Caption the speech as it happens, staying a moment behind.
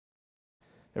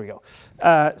There we go.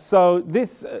 So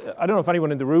this, I don't know if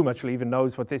anyone in the room actually even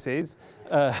knows what this is,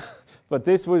 but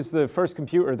this was the first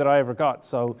computer that I ever got.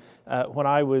 So when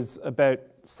I was about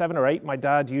 7 or 8, my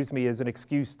dad used me as an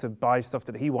excuse to buy stuff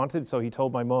that he wanted. So he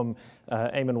told my mum,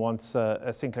 Eamonn wants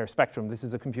a Sinclair Spectrum. This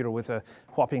is a computer with a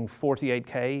whopping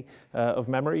 48K of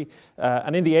memory.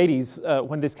 And in the 80s,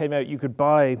 when this came out, you could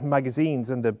buy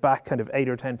magazines, and the back kind of 8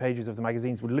 or 10 pages of the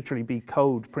magazines would literally be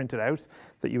code printed out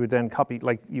that you would then copy,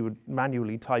 like you would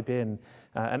manually type in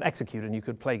and execute, and you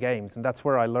could play games. And that's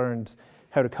where I learned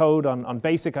how to code. On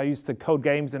BASIC, I used to code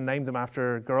games and name them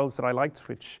after girls that I liked,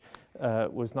 which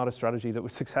was not a strategy that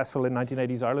was successful in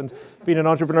 1980s Ireland. Being an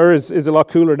entrepreneur is a lot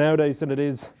cooler nowadays than it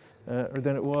is, or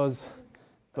than it was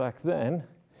back then.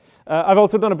 I've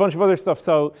also done a bunch of other stuff.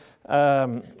 So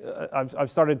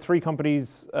I've started 3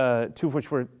 companies, 2 of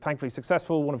which were thankfully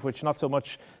successful, 1 of which not so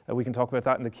much. We can talk about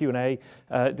that in the Q&A.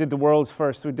 Did the world's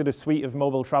first, we did a suite of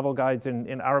mobile travel guides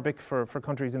in Arabic for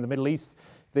countries in the Middle East.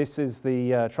 This is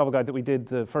the travel guide that we did,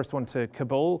 the first one to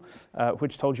Kabul,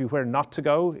 which told you where not to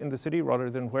go in the city rather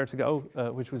than where to go,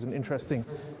 which was an interesting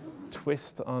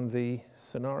twist on the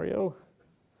scenario.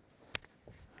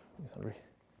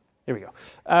 Here we go.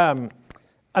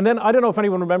 And then I don't know if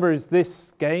anyone remembers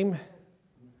this game,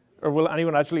 or will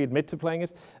anyone actually admit to playing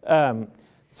it?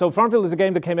 So Farmville is a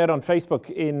game that came out on Facebook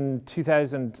in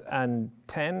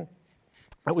 2010.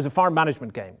 It was a farm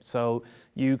management game. So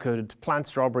you could plant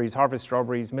strawberries, harvest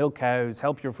strawberries, milk cows,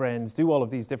 help your friends, do all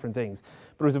of these different things.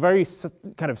 But it was a very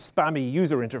kind of spammy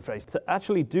user interface. To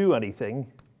actually do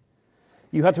anything,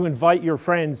 you had to invite your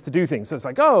friends to do things. So it's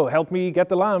like, oh, help me get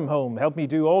the lamb home, help me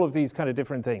do all of these kind of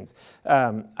different things.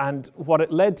 And what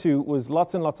it led to was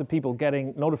lots and lots of people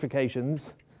getting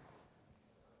notifications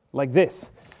like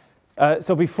this.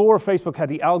 So before Facebook had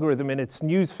the algorithm in its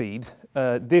news feed,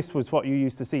 this was what you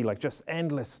used to see, like just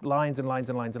endless lines and lines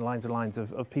and lines and lines and lines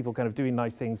of people kind of doing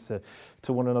nice things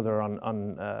to one another on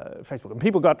Facebook. And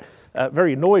people got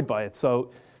very annoyed by it.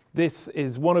 So this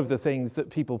is one of the things that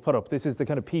people put up. This is the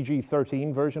kind of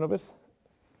PG-13 version of it.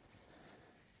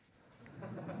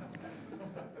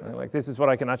 Like, this is what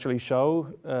I can actually show,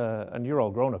 and you're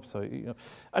all grown up, so, you know.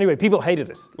 Anyway, people hated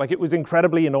it. Like, it was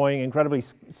incredibly annoying, incredibly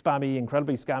spammy,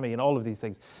 incredibly scammy, and all of these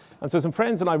things. And so some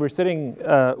friends and I were sitting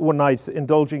one night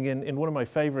indulging in one of my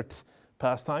favorite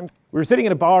pastimes. We were sitting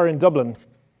in a bar in Dublin,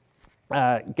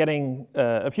 getting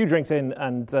a few drinks in,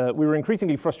 and we were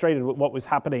increasingly frustrated with what was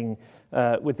happening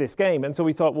with this game. And so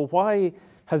we thought, well, why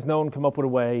has no one come up with a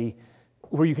way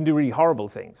where you can do really horrible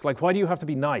things? Like, why do you have to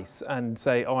be nice and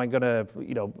say, oh, I'm going to,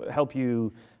 help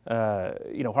you,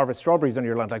 harvest strawberries on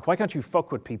your land? Like, why can't you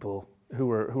fuck with people who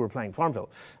were playing Farmville?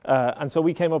 And so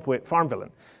we came up with Farmvillain,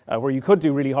 where you could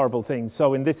do really horrible things.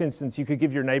 So in this instance, you could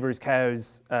give your neighbors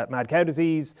cows mad cow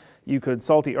disease, you could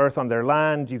salt the earth on their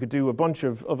land, you could do a bunch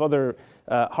of other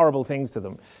horrible things to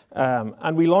them.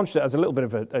 And we launched it as a little bit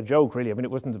of a joke, really. I mean,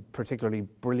 it wasn't a particularly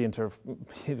brilliant or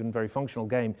even very functional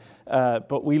game,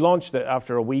 but we launched it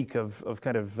after a week of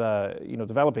kind of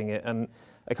developing it, and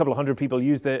a couple of hundred people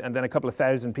used it, and then a couple of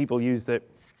thousand people used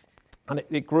it. And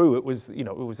it grew. It was, it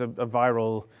was a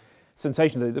viral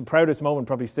sensation. The proudest moment,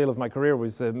 probably still, of my career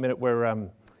was the minute where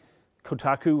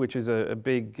Kotaku, which is a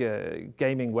big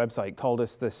gaming website, called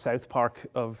us the South Park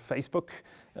of Facebook,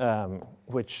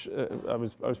 which I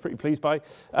was pretty pleased by.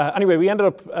 Anyway, we ended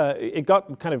up, it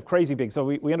got kind of crazy big. So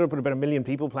we ended up with about 1 million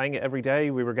people playing it every day.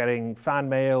 We were getting fan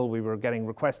mail. We were getting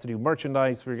requests to do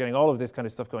merchandise. We were getting all of this kind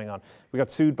of stuff going on. We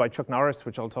got sued by Chuck Norris,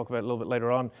 which I'll talk about a little bit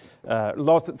later on.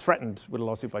 Threatened with a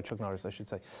lawsuit by Chuck Norris, I should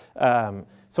say.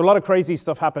 So a lot of crazy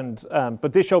stuff happened,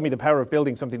 but this showed me the power of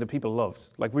building something that people loved.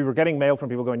 Like, we were getting mail from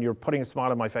people going, you're putting a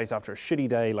smile on my face after a shitty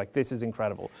day, like, this is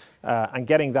incredible. And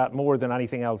getting that more than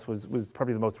anything else was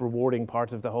probably the most rewarding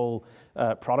part of the whole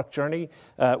product journey.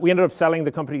 We ended up selling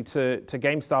the company to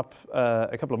GameStop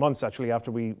a couple of months, actually, after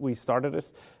we started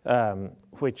it,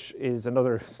 which is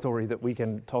another story that we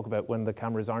can talk about when the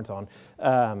cameras aren't on.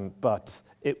 But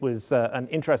it was an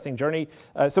interesting journey.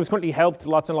 Subsequently helped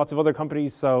lots and lots of other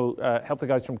companies. So helped the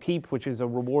guys from Keep, which is a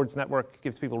rewards network,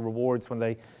 gives people rewards when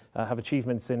they have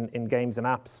achievements in games and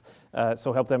apps.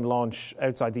 So helped them launch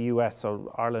outside the US,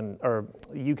 so Ireland, or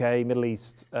UK, Middle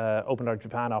East, opened our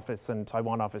Japan office and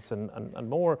Taiwan office and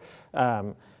more.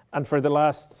 And for the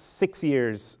last 6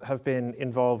 years have been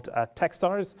involved at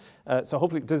Techstars. So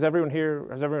hopefully, has everyone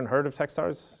heard of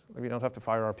Techstars? Maybe you don't have to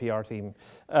fire our PR team.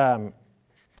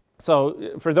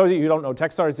 So for those of you who don't know,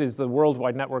 Techstars is the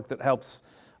worldwide network that helps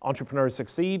entrepreneurs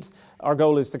succeed. Our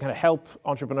goal is to kind of help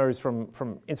entrepreneurs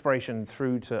from inspiration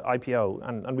through to IPO,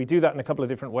 and we do that in a couple of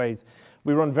different ways.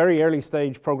 We run very early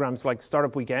stage programs like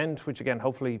Startup Weekend, which again,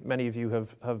 hopefully many of you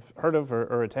have heard of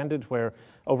or attended, where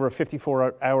over a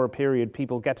 54-hour period,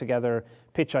 people get together,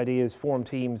 pitch ideas, form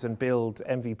teams, and build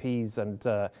MVPs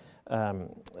and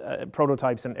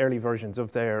prototypes and early versions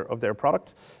of their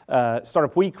product.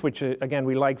 Startup Week, which again,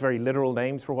 we like very literal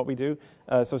names for what we do.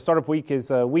 So Startup Week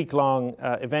is a week-long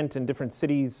event in different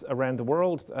cities around the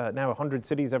world, now 100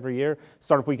 cities every year.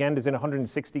 Startup Weekend is in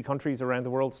 160 countries around the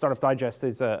world. Startup Digest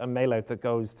is a mail-out that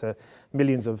goes to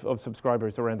millions of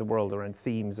subscribers around the world around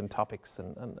themes and topics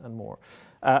and more.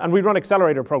 And we run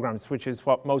accelerator programs, which is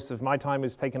what most of my time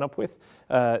is taken up with.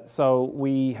 So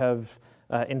we have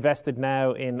invested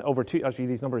now in actually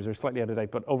these numbers are slightly out of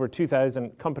date, but over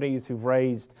 2,000 companies who've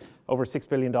raised over $6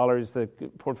 billion. The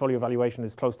portfolio valuation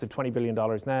is close to $20 billion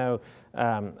now,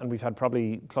 and we've had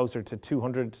probably closer to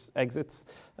 200 exits,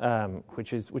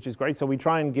 which is great. So we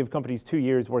try and give companies 2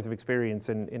 years worth of experience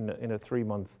in a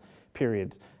 3-month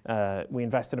period. We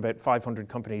invest in about 500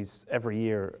 companies every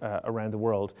year around the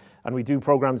world, and we do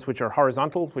programs which are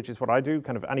horizontal, which is what I do,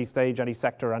 kind of any stage, any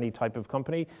sector, any type of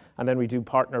company, and then we do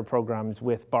partner programs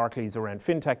with Barclays around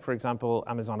fintech, for example,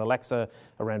 Amazon Alexa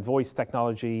around voice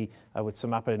technology, with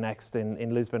Samapa Next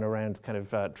in Lisbon around kind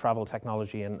of travel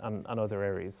technology and other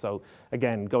areas. So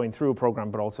again, going through a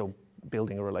program, but also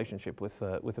building a relationship with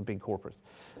a big corporate.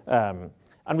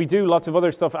 And we do lots of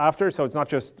other stuff after, so it's not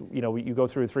just, you go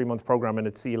through a 3-month program and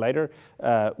it's see you later.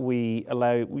 We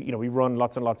run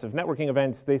lots and lots of networking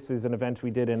events. This is an event we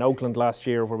did in Oakland last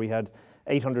year where we had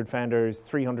 800 founders,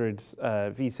 300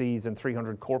 VCs, and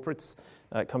 300 corporates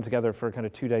come together for a kind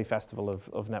of 2-day festival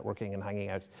of networking and hanging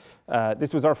out.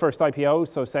 This was our first IPO,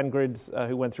 so SendGrid,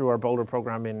 who went through our Boulder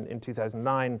program in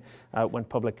 2009, went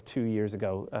public 2 years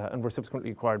ago, and were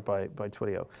subsequently acquired by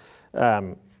Twilio.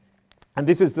 And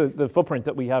this is the footprint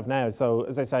that we have now. So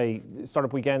as I say,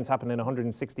 Startup Weekends happen in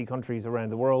 160 countries around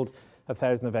the world,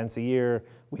 1,000 events a year.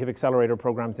 We have accelerator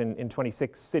programs in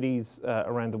 26 cities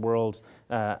around the world,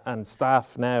 and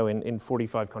staff now in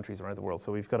 45 countries around the world.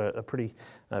 So we've got a pretty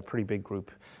big group.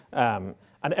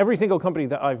 And every single company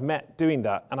that I've met doing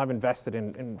that, and I've invested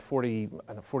in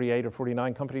 48 or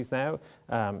 49 companies now,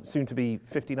 soon to be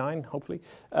 59, hopefully.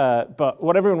 But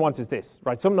what everyone wants is this,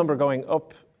 right? Some number going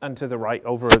up and to the right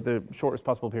over the shortest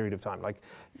possible period of time, like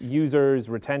users,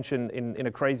 retention in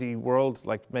a crazy world,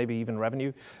 like maybe even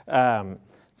revenue.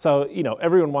 So,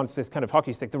 everyone wants this kind of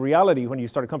hockey stick. The reality when you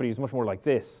start a company is much more like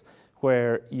this,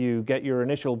 where you get your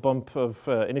initial bump of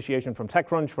initiation from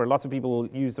TechCrunch, where lots of people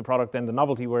use the product, then the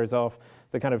novelty wears off,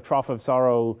 the kind of trough of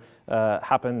sorrow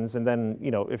happens, and then,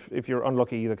 if you're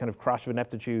unlucky, the kind of crash of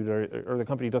ineptitude or the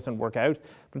company doesn't work out.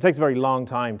 But it takes a very long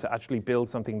time to actually build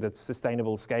something that's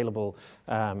sustainable, scalable,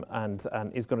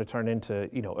 and is going to turn into,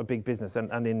 a big business.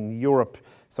 And in Europe,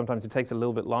 sometimes it takes a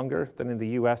little bit longer than in the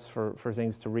US for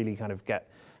things to really kind of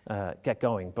get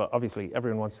going. But obviously,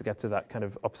 everyone wants to get to that kind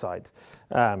of upside.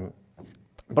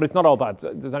 But it's not all bad.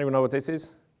 Does anyone know what this is?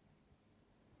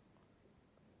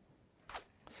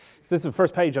 So this is the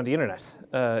first page on the internet.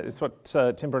 It's what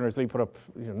Tim Berners-Lee put up,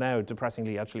 now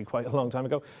depressingly, actually quite a long time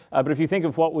ago. But if you think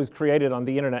of what was created on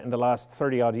the internet in the last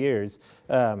 30-odd years,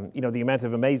 the amount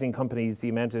of amazing companies, the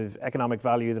amount of economic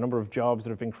value, the number of jobs that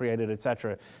have been created,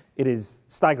 etc., it is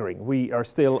staggering. We are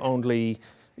still only,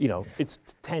 it's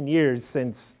 10 years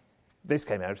since this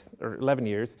came out, or 11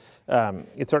 years.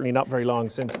 It's certainly not very long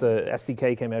since the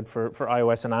SDK came out for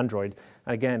iOS and Android.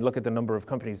 And again, look at the number of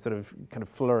companies that have kind of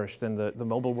flourished in the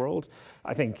mobile world.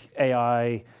 I think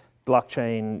AI,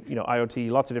 blockchain, IoT,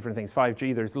 lots of different things,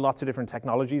 5G, there's lots of different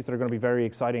technologies that are going to be very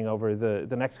exciting over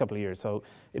the next couple of years. So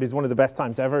it is one of the best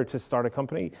times ever to start a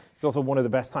company. It's also one of the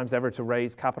best times ever to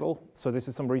raise capital. So this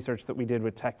is some research that we did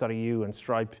with Tech.eu and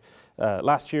Stripe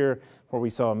last year, where we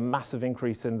saw a massive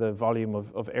increase in the volume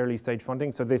of early stage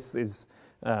funding. So this is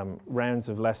rounds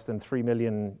of less than €3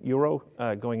 million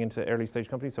going into early stage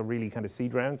companies, so really kind of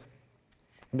seed rounds.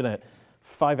 It's been a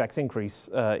 5x increase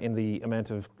in the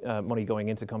amount of money going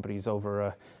into companies over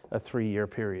a 3-year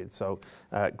period. So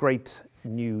great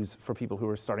news for people who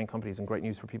are starting companies and great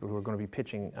news for people who are going to be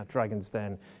pitching at Dragon's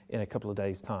Den in a couple of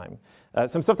days' time.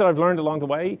 Some stuff that I've learned along the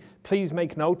way, please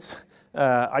make notes.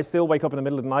 I still wake up in the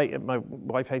middle of the night, my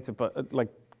wife hates it, but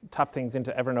tap things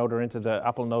into Evernote or into the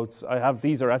Apple Notes.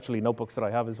 These are actually notebooks that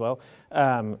I have as well.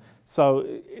 So,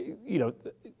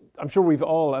 I'm sure we've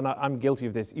all, and I'm guilty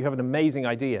of this, you have an amazing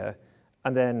idea,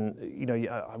 and then,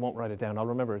 I won't write it down, I'll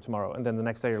remember it tomorrow. And then the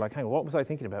next day you're like, hang on, what was I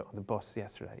thinking about on the bus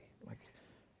yesterday?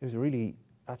 It was a really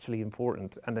actually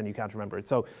important, and then you can't remember it.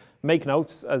 So make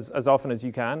notes as often as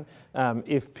you can.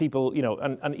 If people,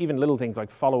 and even little things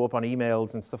like follow up on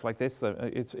emails and stuff like this,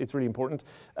 it's really important.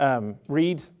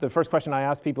 Read. The first question I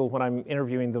ask people when I'm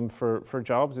interviewing them for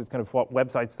jobs is kind of what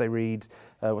websites they read,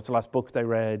 what's the last book they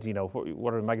read,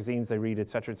 what are the magazines they read, et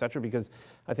cetera, because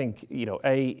I think,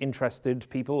 interested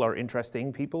people are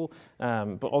interesting people,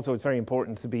 but also it's very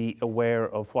important to be aware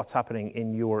of what's happening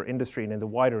in your industry and in the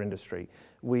wider industry.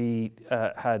 We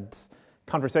had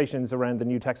conversations around the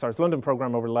new Techstars London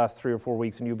program over the last 3 or 4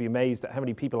 weeks, and you'll be amazed at how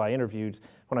many people I interviewed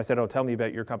when I said, oh, tell me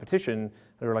about your competition.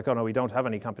 They were like, oh no, we don't have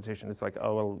any competition. It's like,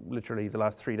 oh, well, literally the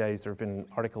last 3 days there have been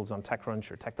articles on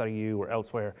TechCrunch or Tech.eu or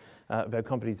elsewhere about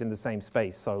companies in the same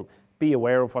space. So be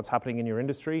aware of what's happening in your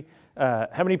industry.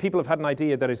 How many people have had an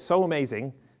idea that is so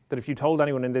amazing that if you told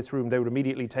anyone in this room, they would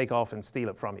immediately take off and steal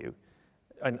it from you?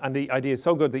 And the idea is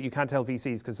so good that you can't tell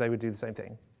VCs because they would do the same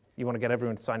thing. You want to get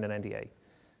everyone to sign an NDA.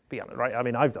 Be honest, right? I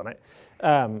mean, I've done it.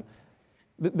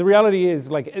 The reality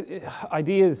is,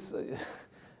 ideas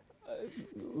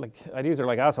are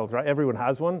like assholes, right? Everyone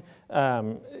has one.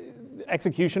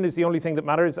 Execution is the only thing that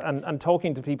matters, and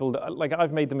talking to people. Like,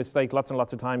 I've made the mistake lots and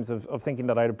lots of times of thinking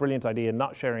that I had a brilliant idea and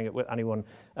not sharing it with anyone,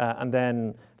 and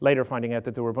then later finding out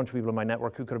that there were a bunch of people in my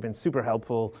network who could have been super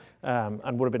helpful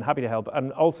and would have been happy to help.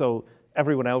 And also,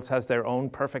 everyone else has their own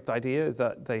perfect idea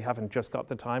that they haven't just got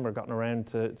the time or gotten around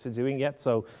to doing yet.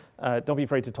 So don't be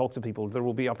afraid to talk to people. There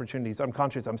will be opportunities. I'm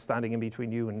conscious I'm standing in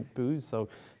between you and booze, so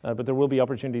but there will be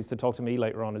opportunities to talk to me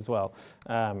later on as well.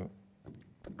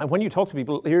 And when you talk to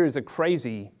people, here is a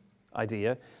crazy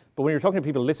idea, but when you're talking to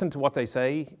people, listen to what they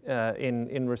say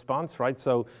in response, right?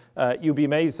 So you'll be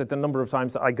amazed at the number of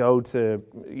times that I go to,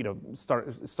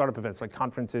 startup events like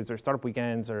conferences or startup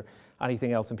weekends or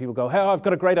anything else, and people go, hey, I've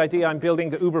got a great idea. I'm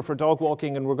building the Uber for dog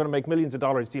walking, and we're going to make millions of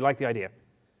dollars. Do you like the idea?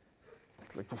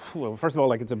 Well, first of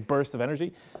all, it's a burst of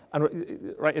energy,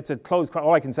 and right, it's a closed.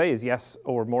 All I can say is yes,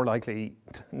 or more likely,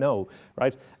 no,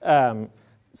 right?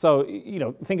 So,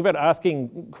 think about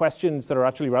asking questions that are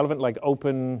actually relevant, like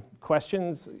open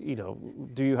questions.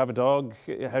 Do you have a dog?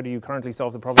 How do you currently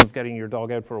solve the problem of getting your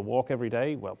dog out for a walk every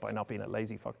day? Well, by not being a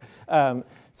lazy fuck.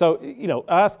 So,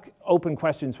 ask open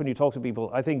questions when you talk to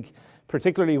people. I think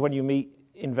particularly when you meet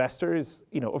investors,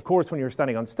 of course, when you're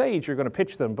standing on stage, you're going to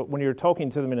pitch them, but when you're talking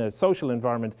to them in a social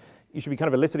environment, you should be kind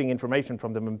of eliciting information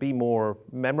from them and be more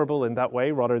memorable in that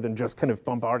way rather than just kind of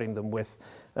bombarding them with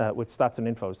stats and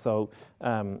info. So,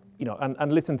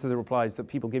 and listen to the replies that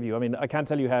people give you. I mean, I can't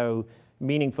tell you how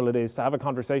meaningful it is to have a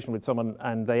conversation with someone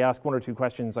and they ask 1 or 2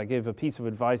 questions, I give a piece of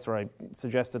advice or I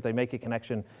suggest that they make a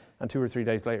connection, and 2 or 3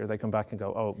 days later they come back and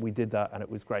go, oh, we did that and it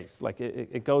was great. Like,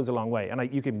 it goes a long way.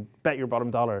 And you can bet your bottom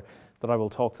dollar that I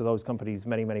will talk to those companies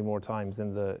many, many more times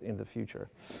in the future.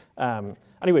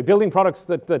 Anyway, building products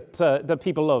that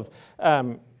people love.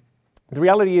 The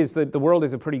reality is that the world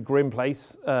is a pretty grim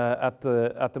place at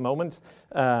the moment.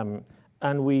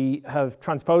 And we have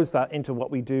transposed that into what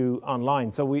we do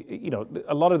online. So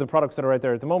a lot of the products that are out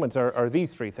there at the moment are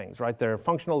these 3 things, right? They're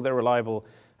functional, they're reliable,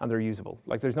 and they're usable.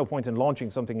 Like, there's no point in launching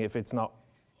something if it's not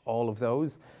all of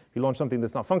those. If you launch something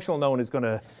that's not functional, no one is going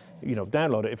to,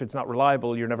 download it. If it's not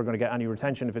reliable, you're never going to get any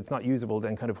retention. If it's not usable,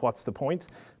 then kind of what's the point?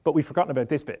 But we've forgotten about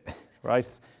this bit, right?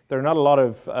 There are not a lot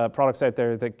of products out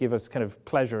there that give us kind of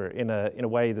pleasure in a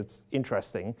way that's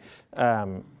interesting.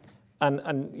 And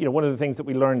one of the things that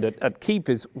we learned at Keep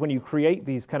is when you create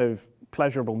these kind of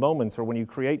pleasurable moments, or when you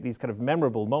create these kind of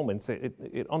memorable moments,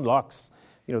 it unlocks,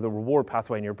 the reward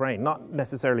pathway in your brain. Not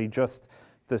necessarily just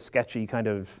the sketchy kind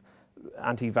of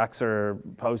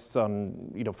anti-vaxxer posts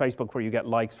on Facebook where you get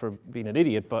likes for being an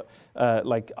idiot, but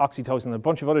like oxytocin and a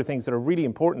bunch of other things that are really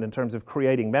important in terms of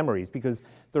creating memories, because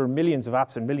there are millions of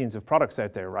apps and millions of products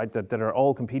out there, right, that are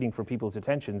all competing for people's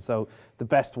attention. So the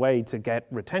best way to get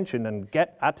retention and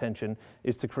get attention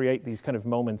is to create these kind of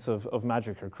moments of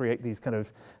magic, or create these kind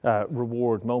of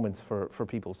reward moments for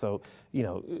people. So,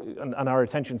 and our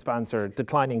attention spans are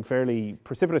declining fairly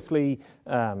precipitously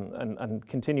and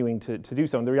continuing to do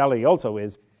so. And the reality also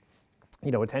is,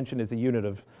 attention is a unit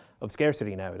of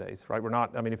scarcity nowadays, right? We're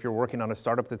not, if you're working on a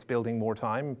startup that's building more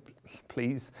time,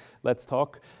 please, let's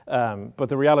talk. But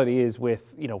the reality is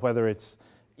with, whether it's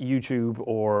YouTube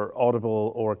or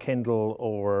Audible or Kindle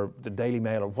or the Daily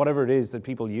Mail or whatever it is that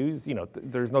people use,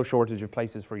 there's no shortage of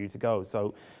places for you to go.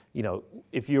 So,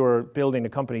 if you're building a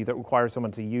company that requires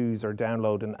someone to use or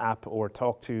download an app or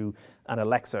talk to an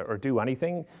Alexa or do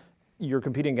anything, you're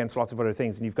competing against lots of other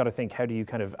things, and you've got to think, how do you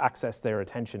kind of access their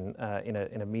attention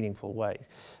in a meaningful way?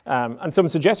 And some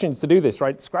suggestions to do this,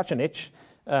 right? Scratch an itch.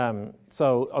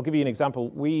 So I'll give you an example.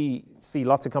 We see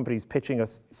lots of companies pitching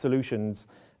us solutions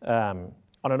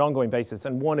on an ongoing basis.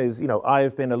 And one is,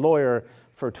 I've been a lawyer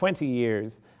for 20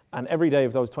 years, and every day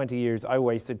of those 20 years, I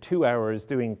wasted 2 hours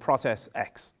doing process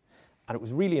X. And it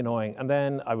was really annoying. And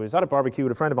then I was at a barbecue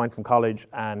with a friend of mine from college,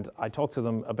 and I talked to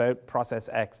them about process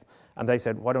X, and they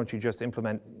said, why don't you just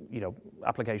implement,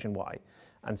 application Y?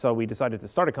 And so we decided to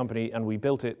start a company, and we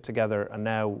built it together, and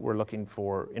now we're looking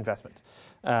for investment.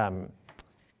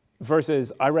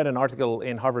 Versus, I read an article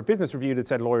in Harvard Business Review that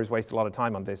said lawyers waste a lot of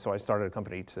time on this, so I started a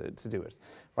company to do it.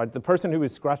 Right? The person who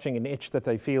is scratching an itch that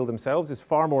they feel themselves is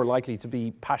far more likely to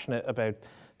be passionate about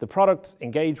the product,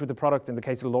 engage with the product. In the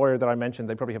case of a lawyer that I mentioned,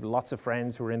 they probably have lots of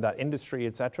friends who are in that industry,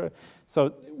 etc.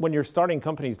 So when you're starting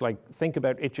companies, think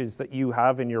about itches that you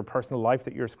have in your personal life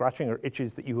that you're scratching, or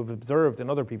itches that you have observed in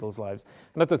other people's lives.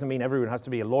 And that doesn't mean everyone has to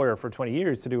be a lawyer for 20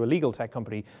 years to do a legal tech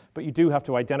company, but you do have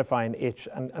to identify an itch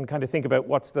and kind of think about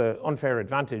what's the unfair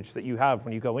advantage that you have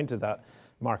when you go into that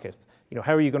market.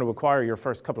 How are you going to acquire your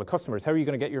first couple of customers? How are you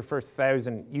going to get your first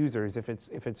 1,000 users if it's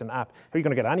an app? How are you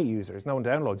going to get any users? No one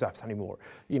downloads apps anymore.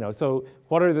 So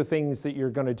what are the things that you're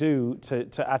going to do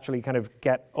to actually kind of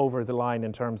get over the line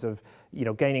in terms of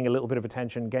gaining a little bit of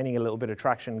attention, gaining a little bit of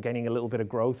traction, gaining a little bit of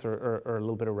growth or a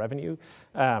little bit of revenue?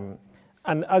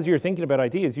 And as you're thinking about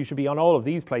ideas, you should be on all of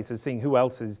these places seeing who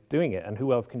else is doing it and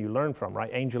who else can you learn from,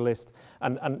 right? AngelList,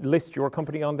 and list your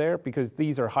company on there, because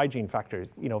these are hygiene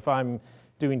factors. If I'm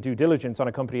doing due diligence on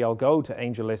a company, I'll go to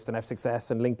AngelList and F-Success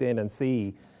and LinkedIn and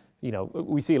see,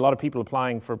 we see a lot of people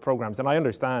applying for programs, and I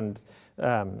understand,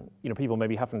 people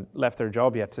maybe haven't left their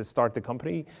job yet to start the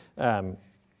company,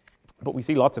 but we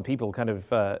see lots of people kind of,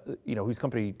 whose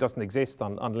company doesn't exist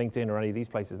on LinkedIn or any of these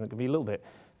places, and it can be a little bit,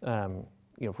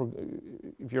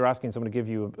 if you're asking someone to give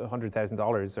you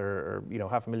 $100,000 or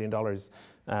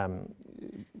 $500,000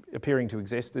 appearing to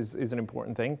exist is an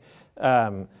important thing.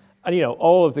 And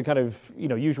all of the kind of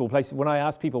usual places. When I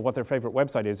ask people what their favorite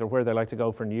website is or where they like to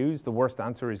go for news, the worst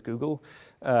answer is Google.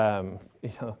 I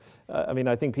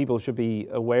think people should be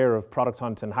aware of Product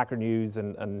Hunt and Hacker News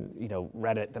and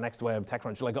Reddit, The Next Web,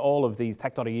 TechCrunch, like all of these,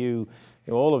 Tech.eu.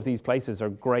 All of these places are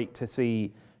great to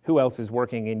see who else is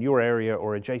working in your area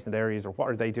or adjacent areas, or what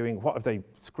are they doing? What have they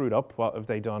screwed up? What have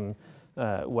they done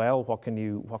well? What can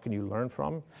you learn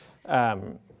from?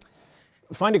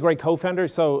 Find a great co-founder.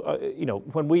 So,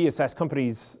 when we assess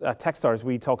companies at Techstars,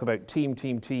 we talk about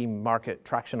team, market,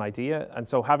 traction, idea. And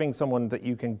so having someone that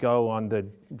you can go on the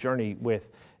journey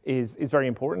with is very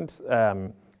important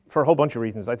for a whole bunch of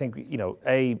reasons. I think,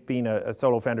 being a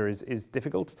solo founder is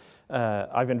difficult.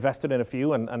 I've invested in a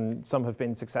few and some have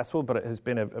been successful, but it has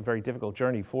been a very difficult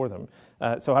journey for them.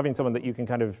 So having someone that you can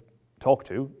kind of talk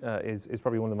to is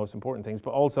probably one of the most important things,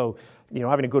 but also,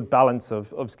 having a good balance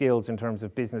of skills in terms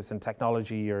of business and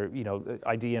technology, or,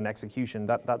 idea and execution,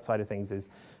 that side of things is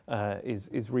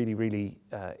really, really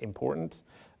important.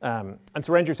 And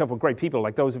surround yourself with great people,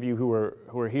 like those of you who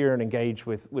are here and engaged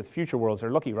with Future Worlds are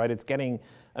lucky, right? It's getting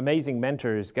amazing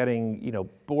mentors, getting,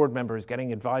 board members,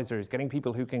 getting advisors, getting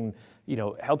people who can,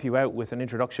 help you out with an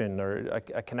introduction or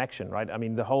a connection, right? I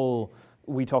mean,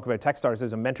 we talk about Techstars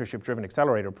as a mentorship-driven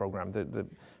accelerator program. The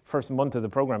first month of the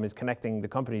program is connecting the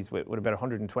companies with about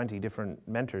 120 different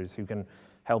mentors who can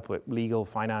help with legal,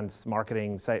 finance,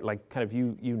 marketing, kind of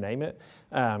you name it.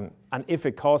 And if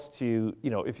it costs you,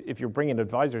 if you're bringing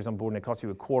advisors on board and it costs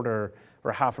you 1/4 or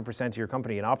 0.5% of your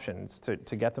company in options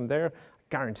to get them there, I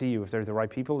guarantee you, if they're the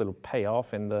right people, it'll pay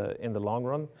off in the long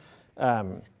run.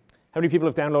 How many people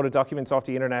have downloaded documents off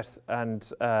the internet and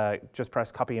just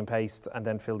pressed copy and paste and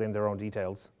then filled in their own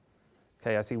details?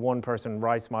 Okay, I see one person,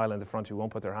 wry smile in the front, who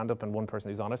won't put their hand up, and one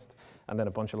person who's honest, and then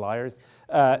a bunch of liars.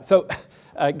 So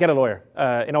get a lawyer.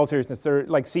 In all seriousness, there,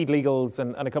 like Seed Legals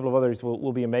and a couple of others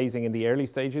will be amazing in the early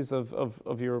stages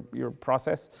of your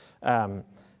process. And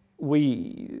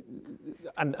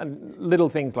little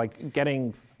things like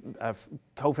getting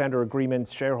co-founder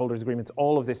agreements, shareholders agreements,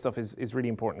 all of this stuff is really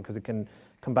important, because it can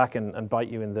come back and bite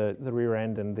you in the rear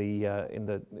end in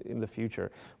the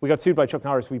future. We got sued by Chuck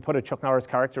Norris. We put a Chuck Norris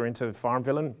character into Farm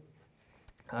Villain,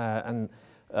 and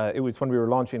it was when we were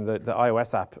launching the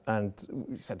iOS app, and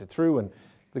we sent it through, and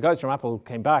the guys from Apple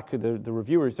came back, the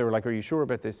reviewers, they were like, "Are you sure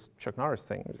about this Chuck Norris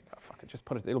thing?" I was like, "Oh, fuck it, just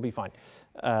put it, it'll be fine."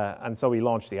 And so we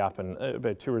launched the app, and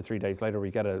about 2 or 3 days later,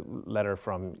 we get a letter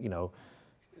from,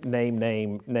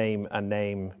 name,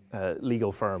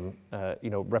 legal firm,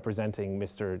 representing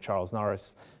Mr. Charles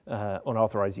Norris,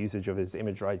 unauthorized usage of his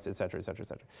image rights, et cetera, et cetera, et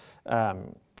cetera.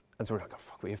 And so we're like, "Oh,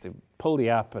 fuck, we have to pull the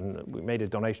app," and we made a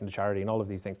donation to charity and all of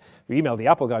these things. We emailed the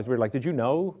Apple guys, we were like, "Did you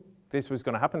know this was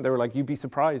going to happen. They were like, you'd be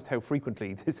surprised how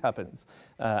frequently this happens.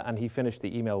 And he finished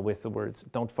the email with the words,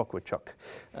 "Don't fuck with Chuck."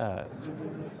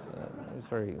 It was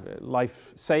very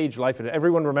sage life.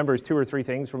 Everyone remembers 2 or 3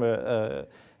 things from a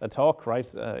talk, right?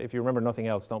 If you remember nothing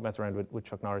else, don't mess around with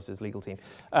Chuck Norris's legal team.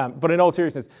 But in all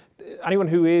seriousness, anyone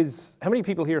how many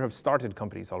people here have started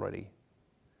companies already?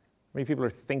 How many people are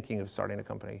thinking of starting a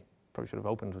company? Probably should have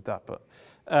opened with that, but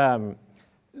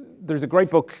there's a great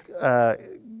book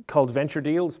called Venture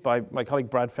Deals by my colleague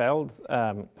Brad Feld,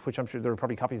 which I'm sure there are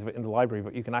probably copies of it in the library,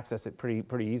 but you can access it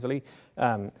pretty easily.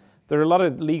 There are a lot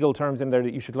of legal terms in there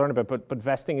that you should learn about, but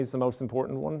vesting is the most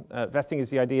important one. Vesting is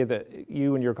the idea that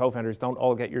you and your co-founders don't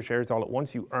all get your shares all at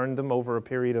once. You earn them over a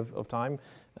period of time,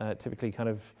 typically kind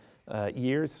of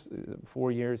years,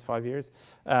 4 years, 5 years.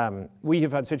 We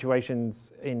have had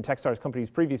situations in Techstars companies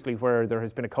previously where there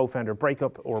has been a co-founder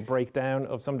breakup or breakdown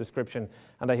of some description,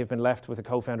 and they have been left with a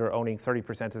co-founder owning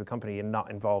 30% of the company and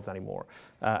not involved anymore.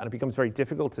 And it becomes very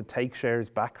difficult to take shares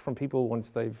back from people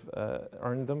once they've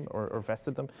earned them or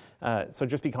vested them. So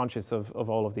just be conscious of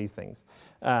all of these things.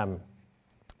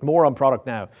 More on product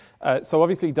now. So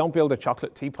obviously, don't build a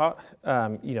chocolate teapot.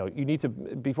 You need to,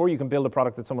 before you can build a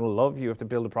product that someone will love, you have to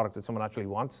build a product that someone actually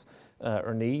wants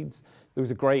or needs. There was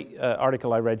a great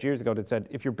article I read years ago that said,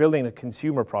 if you're building a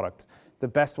consumer product, the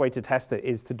best way to test it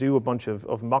is to do a bunch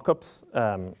of mock-ups,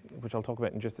 which I'll talk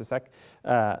about in just a sec,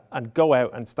 and go out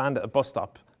and stand at a bus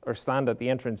stop or stand at the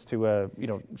entrance to a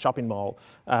shopping mall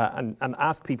and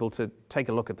ask people to take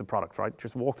a look at the product, right?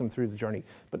 Just walk them through the journey,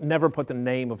 but never put the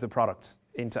name of the product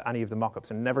into any of the mock-ups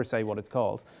and never say what it's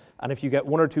called. And if you get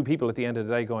 1 or 2 people at the end of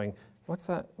the day going, what's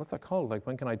that called? Like,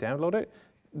 when can I download it?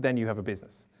 Then you have a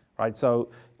business, right? So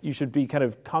you should be kind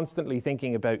of constantly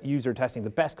thinking about user testing. The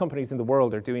best companies in the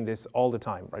world are doing this all the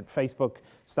time, right? Facebook,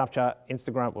 Snapchat,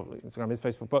 Instagram, well, Instagram is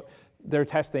Facebook, but they're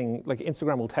testing, like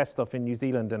Instagram will test stuff in New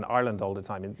Zealand and Ireland all the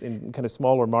time, in kind of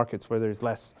smaller markets where there's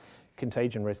less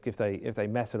contagion risk if they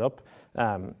mess it up.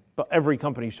 But every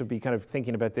company should be kind of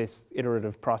thinking about this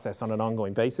iterative process on an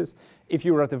ongoing basis. If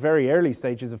you were at the very early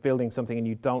stages of building something and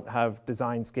you don't have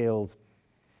design skills,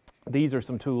 these are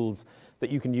some tools that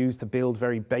you can use to build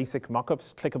very basic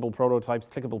mock-ups, clickable prototypes,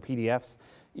 clickable PDFs.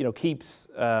 Keeps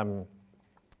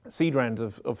seed round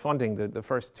of funding, the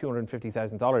first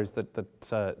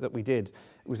 $250,000 that we did,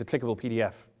 it was a clickable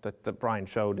PDF that Brian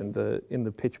showed in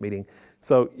the pitch meeting.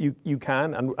 So you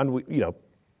can, and we,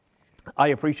 I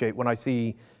appreciate when I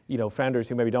see founders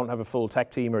who maybe don't have a full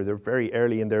tech team or they're very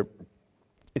early in their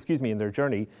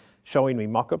journey, showing me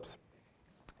mock-ups.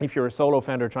 If you're a solo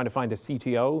founder trying to find a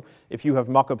CTO, if you have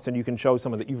mock-ups and you can show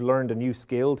someone that you've learned a new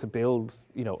skill to build,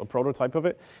 a prototype of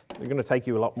it, they're going to take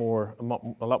you a lot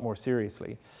more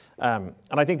seriously. And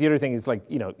I think the other thing is, like,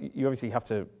 you obviously have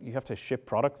to ship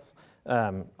products.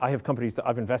 I have companies that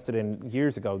I've invested in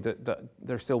years ago that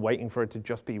they're still waiting for it to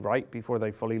just be right before they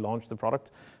fully launch the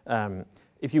product.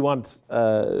 If you want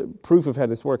proof of how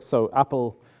this works, so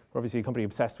Apple, obviously a company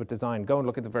obsessed with design, go and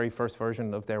look at the very first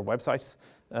version of their website.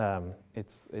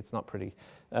 It's not pretty.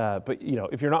 But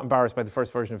if you're not embarrassed by the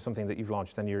first version of something that you've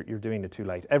launched, then you're doing it too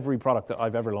late. Every product that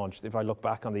I've ever launched, if I look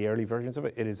back on the early versions of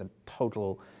it, it is a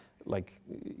total,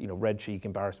 red cheek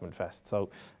embarrassment fest. So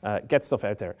get stuff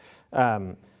out there.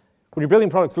 When you're building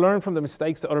products, learn from the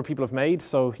mistakes that other people have made.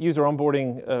 So user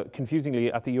onboarding,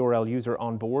 confusingly at the URL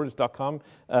useronboard.com,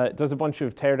 does a bunch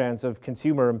of teardowns of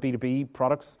consumer and B2B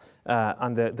products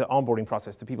and the onboarding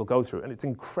process that people go through. And it's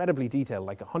incredibly detailed,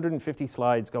 like 150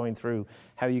 slides going through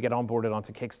how you get onboarded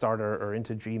onto Kickstarter or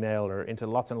into Gmail or into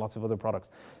lots and lots of other products.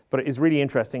 But it is really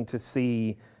interesting to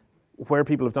see where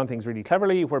people have done things really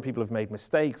cleverly, where people have made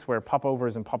mistakes, where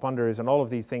popovers and pop-unders and all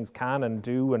of these things can and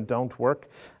do and don't work.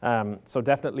 So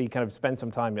definitely kind of spend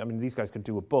some time, I mean, these guys could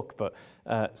do a book, but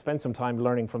spend some time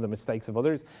learning from the mistakes of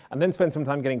others, and then spend some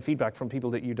time getting feedback from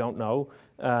people that you don't know.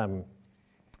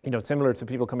 Similar to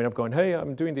people coming up going, hey,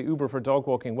 I'm doing the Uber for dog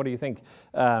walking, what do you think?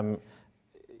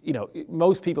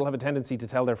 Most people have a tendency to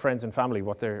tell their friends and family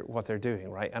what they're doing,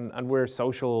 right? And we're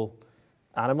social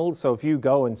animals. So if you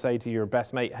go and say to your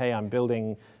best mate, hey, I'm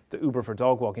building the Uber for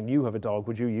dog walking, you have a dog,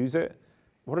 would you use it?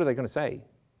 What are they going to say?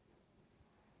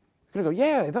 They're going to go,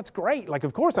 yeah, that's great. Like,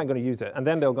 of course I'm going to use it. And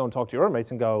then they'll go and talk to your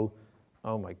mates and go,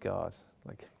 oh my God,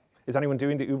 like, is anyone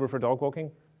doing the Uber for dog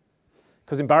walking?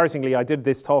 Because embarrassingly, I did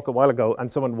this talk a while ago and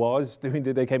someone was doing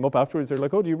it. They came up afterwards. They're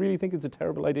like, oh, do you really think it's a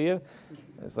terrible idea?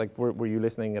 It's like, were you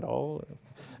listening at all?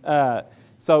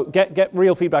 So get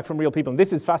real feedback from real people. And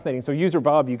this is fascinating. So User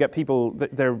Bob, you get people,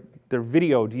 they're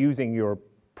videoed using your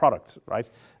product, right?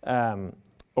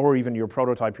 Or even your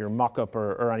prototype, your mock-up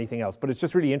or anything else. But it's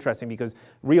just really interesting because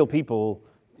real people,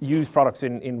 use products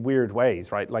in weird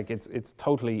ways, right? Like it's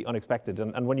totally unexpected.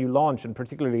 And when you launch, and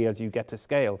particularly as you get to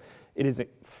scale, it is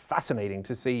fascinating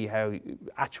to see how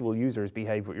actual users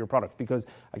behave with your product, because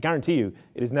I guarantee you,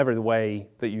 it is never the way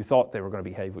that you thought they were going to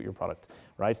behave with your product,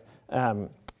 right?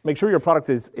 Make sure your product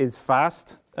is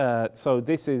fast. So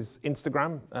this is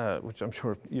Instagram, which I'm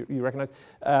sure you recognize.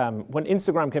 When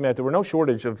Instagram came out, there were no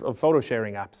shortage of photo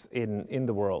sharing apps in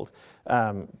the world.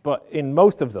 But in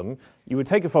most of them, you would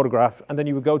take a photograph and then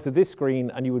you would go to this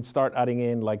screen and you would start adding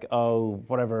in like, oh,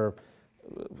 whatever,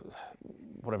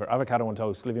 avocado on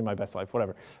toast, living my best life,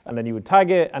 whatever. And then you would tag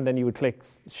it and then you would click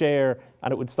share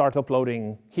and it would start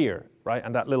uploading here, right?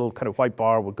 And that little kind of white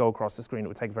bar would go across the screen. It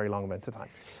would take a very long amount of time.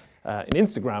 In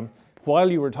Instagram, while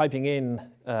you were typing in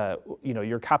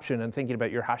your caption and thinking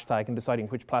about your hashtag and deciding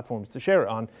which platforms to share it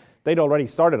on, they'd already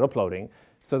started uploading,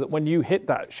 so that when you hit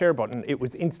that share button, it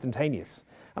was instantaneous.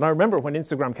 And I remember when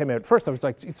Instagram came out at first, I was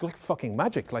like, it's like fucking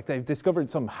magic. Like they've discovered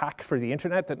some hack for the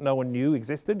internet that no one knew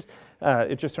existed.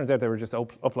 It just turns out they were just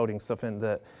uploading stuff in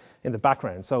the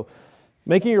background. So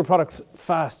making your product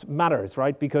fast matters,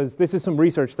 right? Because this is some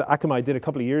research that Akamai did a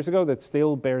couple of years ago that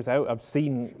still bears out. I've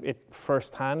seen it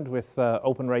firsthand with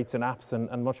open rates in apps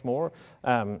and much more.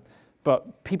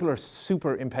 But people are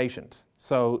super impatient.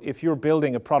 So if you're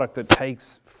building a product that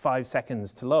takes 5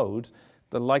 seconds to load,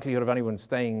 the likelihood of anyone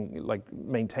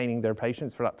maintaining their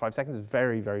patience for that 5 seconds is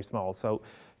very, very small. So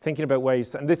thinking about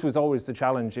ways, and this was always the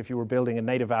challenge if you were building a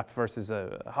native app versus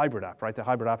a hybrid app, right? The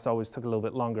hybrid apps always took a little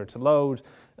bit longer to load,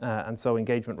 and so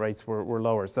engagement rates were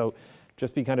lower. So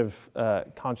just be kind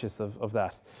of conscious of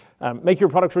that. Make your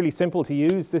products really simple to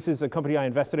use. This is a company I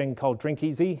invested in called Drink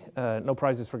Easy. No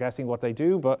prizes for guessing what they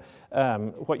do, but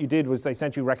what you did was they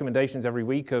sent you recommendations every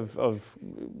week of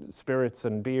spirits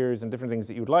and beers and different things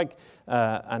that you would like,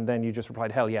 and then you just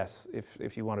replied hell yes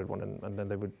if you wanted one, and then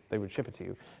they would ship it to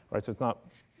you, right? So it's not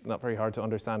very hard to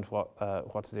understand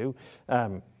what to do.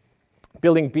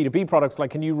 Building B2B products,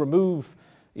 like can you remove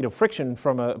friction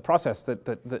from a process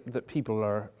that people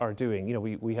are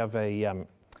doing? We have a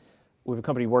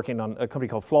company working on a company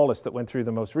called Flawless that went through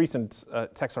the most recent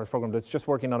Techstars program that's just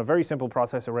working on a very simple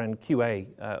process around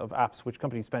QA of apps, which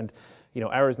companies spend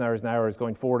hours and hours and hours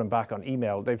going forward and back on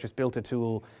email. They've just built a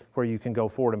tool where you can go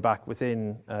forward and back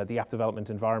within the app development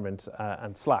environment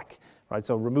and Slack, right?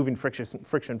 So removing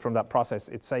friction from that process,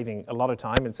 it's saving a lot of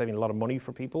time and saving a lot of money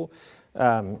for people.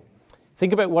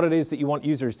 Think about what it is that you want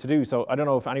users to do. So I don't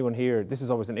know if anyone here, this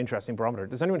is always an interesting barometer.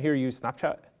 Does anyone here use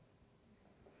Snapchat?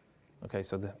 Okay,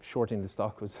 so the shorting the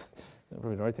stock was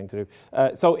probably the right thing to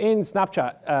do. So in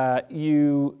Snapchat,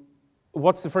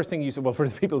 what's the first thing you see? Well, for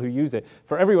the people who use it,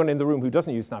 for everyone in the room who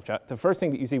doesn't use Snapchat, the first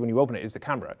thing that you see when you open it is the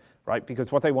camera, right?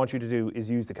 Because what they want you to do is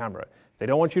use the camera. They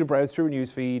don't want you to browse through a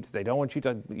news feed. They don't want you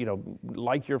to,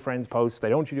 like your friends' posts. They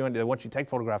don't want you to do anything. They want you to take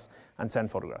photographs and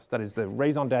send photographs. That is the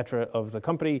raison d'etre of the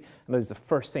company, and that is the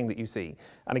first thing that you see.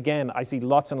 And again, I see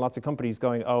lots and lots of companies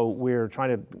going, oh, we're trying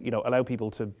to, allow people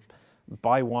to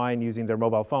buy wine using their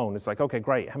mobile phone. It's like, okay,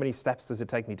 great. How many steps does it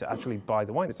take me to actually buy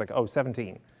the wine? It's like, oh,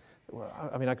 17.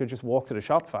 I mean, I could just walk to the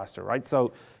shop faster, right?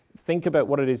 So think about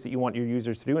what it is that you want your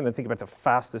users to do, and then think about the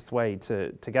fastest way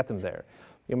to get them there.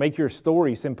 Make your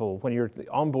story simple when you're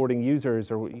onboarding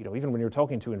users, or even when you're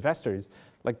talking to investors.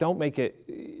 Like, don't make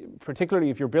it, particularly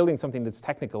if you're building something that's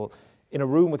technical, in a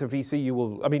room with a VC, you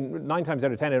will, 9 times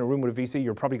out of 10 in a room with a VC,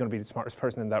 you're probably going to be the smartest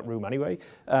person in that room anyway.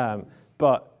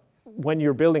 But when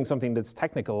you're building something that's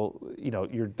technical,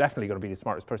 you're definitely going to be the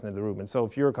smartest person in the room. And so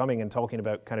if you're coming and talking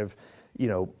about kind of,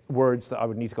 words that I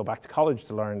would need to go back to college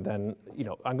to learn, then,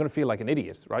 I'm going to feel like an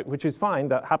idiot, right? Which is fine.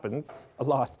 That happens a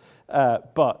lot.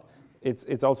 But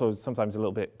it's also sometimes a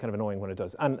little bit kind of annoying when it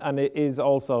does. And it is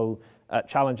also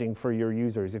challenging for your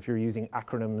users if you're using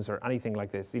acronyms or anything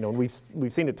like this.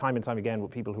 We've seen it time and time again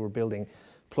with people who are building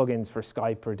plugins for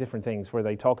Skype or different things where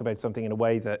they talk about something in a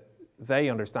way that they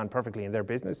understand perfectly in their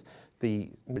business.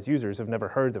 The users have never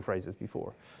heard the phrases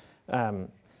before. How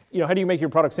do you make your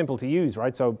product simple to use,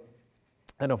 right? So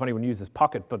I don't know if anyone uses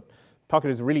Pocket, but Pocket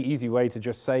is a really easy way to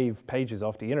just save pages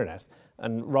off the internet.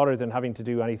 And rather than having to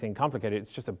do anything complicated, it's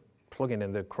just a plugin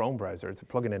in the Chrome browser. It's a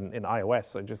plugin in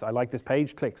iOS. I like this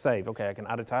page, click save. Okay, I can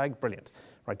add a tag, brilliant.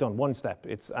 Right, done, one step.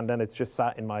 And then it's just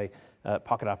sat in my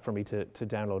Pocket app for me to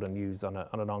download and use on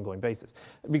an ongoing basis.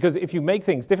 Because if you make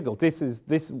things difficult,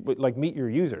 like meet your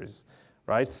users,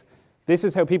 right? This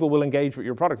is how people will engage with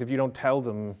your product if you don't tell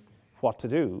them what to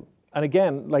do. And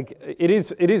again, like it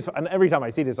is, and every time I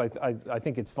see this, I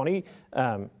think it's funny,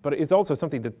 but it's also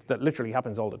something that literally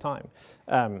happens all the time.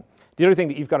 The other thing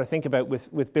that you've got to think about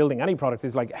with building any product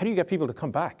is like, how do you get people to come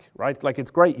back, right? Like,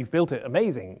 it's great, you've built it,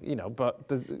 amazing,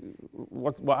 but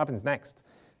what happens next?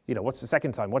 You know, what's the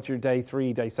second time? What's your day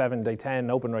 3, day 7, day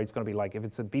 10 open rate's going to be like? If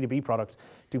it's a B2B product,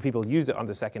 do people use it on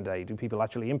the second day? Do people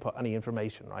actually input any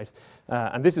information, right?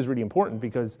 And this is really important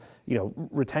because, you know,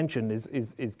 retention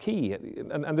is key.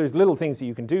 And there's little things that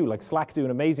you can do, like Slack do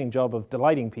an amazing job of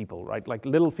delighting people, right? Like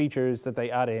little features that they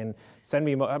add in. Send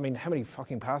me, I mean, how many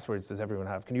fucking passwords does everyone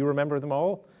have? Can you remember them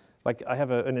all? Like I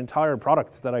have an entire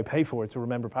product that I pay for to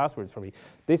remember passwords for me.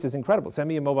 This is incredible. Send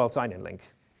me a mobile sign-in link.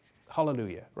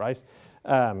 Hallelujah, right?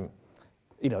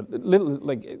 You know, little,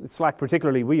 like Slack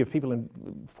particularly, we have people in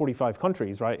 45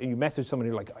 countries, right? And you message someone,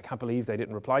 you're like, I can't believe they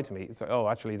didn't reply to me. It's like, oh,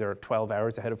 actually, they're 12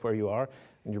 hours ahead of where you are,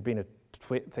 and you're being a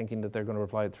twit thinking that they're going to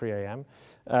reply at 3 a.m.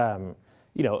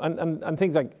 You know, and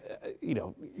things like, you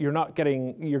know, you're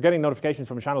getting notifications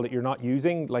from a channel that you're not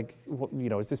using. Like, you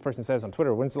know, as this person says on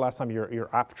Twitter, when's the last time your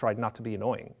app tried not to be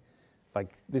annoying?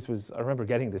 Like this was, I remember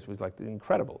getting this was like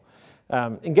incredible.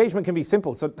 Engagement can be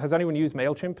simple. So has anyone used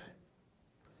MailChimp?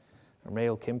 Or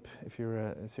MailChimp, if you're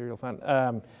a serial fan.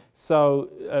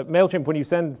 MailChimp, when you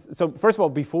send, so first of all,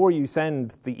 before you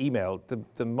send the email,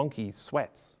 the monkey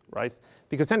sweats, right?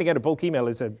 Because sending out a bulk email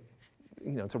is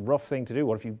it's a rough thing to do.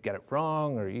 What if you get it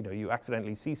wrong, or you know, you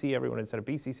accidentally CC everyone instead of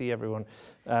BCC everyone?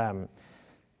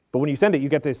 But when you send it, you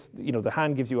get this, you know, the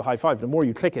hand gives you a high five. The more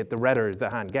you click it, the redder the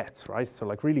hand gets, right? So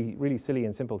like really, really silly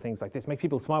and simple things like this make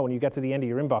people smile. When you get to the end of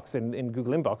your inbox in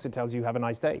Google Inbox, it tells you have a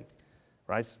nice day,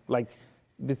 right? Like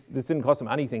this didn't cost them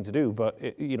anything to do,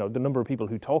 but you know, the number of people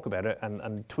who talk about it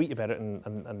and tweet about it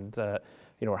and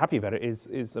you know, are happy about it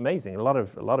is amazing. A lot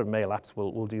of mail apps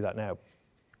will do that now.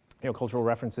 You know, cultural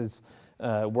references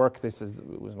work. This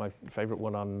was my favorite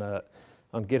one on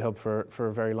GitHub for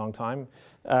a very long time.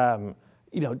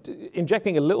 You know,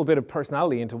 injecting a little bit of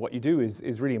personality into what you do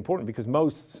is really important, because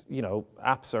most, you know,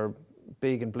 apps are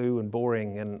big and blue and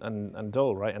boring and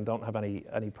dull, right, and don't have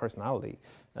any personality.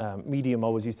 Medium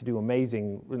always used to do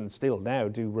amazing, and still now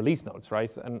do release notes,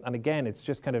 right? And again, it's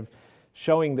just kind of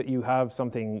showing that you have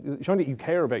something, showing that you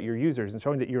care about your users, and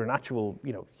showing that you're an actual,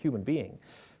 you know, human being.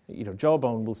 You know,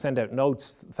 Jawbone will send out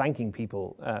notes thanking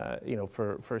people, you know,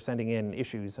 for sending in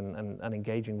issues and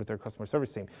engaging with their customer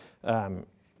service team.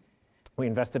 We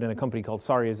invested in a company called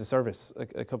Sorry as a Service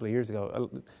a couple of years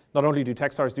ago. Not only do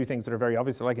Techstars do things that are very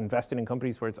obvious, like investing in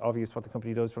companies where it's obvious what the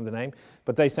company does from the name,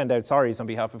 but they send out sorries on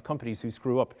behalf of companies who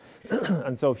screw up.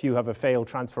 And so if you have a failed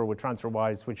transfer with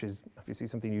TransferWise, which is obviously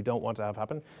something you don't want to have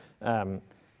happen,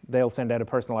 they'll send out a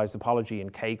personalized apology in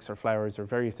cakes or flowers or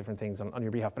various different things on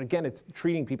your behalf. But again, it's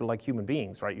treating people like human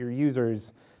beings, right? Your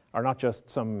users are not just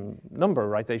some number,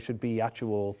 right? They should be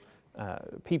actual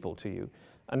people to you.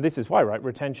 And this is why, right,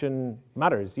 retention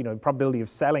matters. You know, the probability of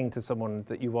selling to someone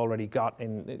that you've already got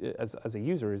in as a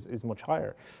user is much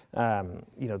higher,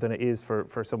 you know, than it is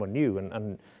for someone new,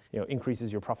 and you know,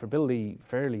 increases your profitability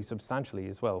fairly substantially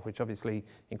as well, which obviously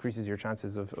increases your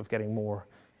chances of getting more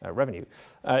revenue,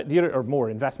 or more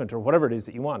investment, or whatever it is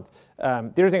that you want.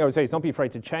 The other thing I would say is don't be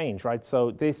afraid to change, right? So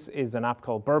this is an app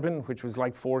called Bourbon, which was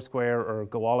like Foursquare or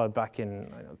Goala back in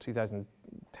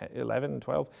 2011,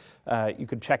 12. You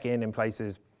could check in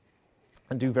places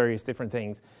and do various different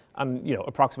things. And you know,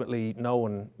 approximately no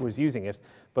one was using it,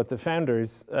 but the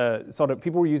founders saw that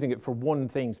people were using it for one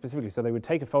thing specifically. So they would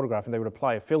take a photograph and they would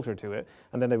apply a filter to it,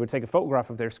 and then they would take a photograph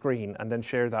of their screen and then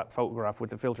share that photograph with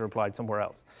the filter applied somewhere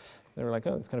else. They were like,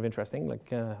 oh, it's kind of interesting.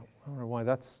 Like, I wonder why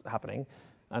that's happening.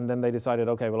 And then they decided,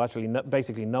 okay, well, actually,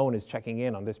 basically no one is checking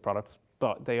in on this product,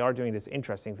 but they are doing this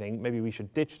interesting thing. Maybe we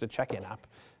should ditch the check-in app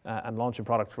and launch a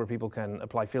product where people can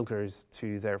apply filters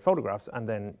to their photographs and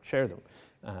then share them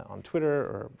on Twitter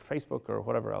or Facebook or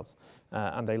whatever else.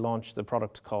 And they launched a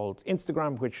product called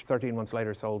Instagram, which 13 months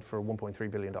later sold for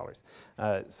 $1.3 billion.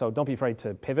 So don't be afraid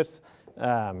to pivot.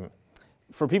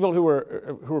 For people who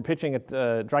were pitching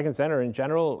at Dragon Center in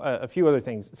general, a few other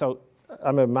things. So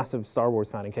I'm a massive Star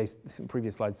Wars fan, in case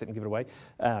previous slides didn't give it away.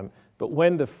 But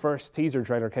when the first teaser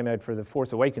trailer came out for the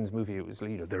Force Awakens movie, it was, you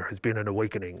know, there has been an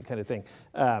awakening kind of thing.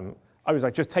 I was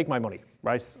like, just take my money,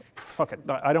 right? Fuck it.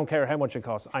 I don't care how much it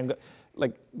costs.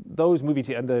 Like those movies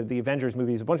and the Avengers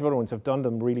movies, a bunch of other ones have done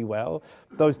them really well.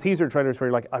 Those teaser trailers where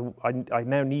you're like, I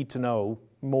now need to know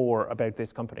more about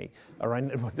this company or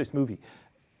about this movie.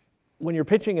 When you're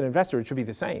pitching an investor, it should be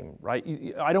the same, right?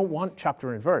 I don't want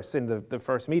chapter and verse in the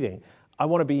first meeting. I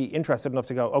want to be interested enough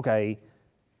to go, okay,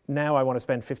 now I want to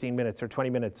spend 15 minutes or 20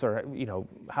 minutes or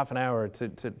half an hour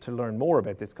to learn more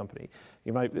about this company.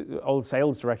 My old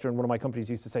sales director in one of my companies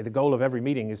used to say the goal of every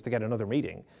meeting is to get another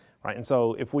meeting, right? And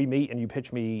so if we meet and you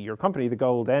pitch me your company, the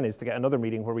goal then is to get another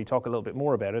meeting where we talk a little bit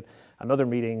more about it, another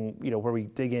meeting where we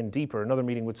dig in deeper, another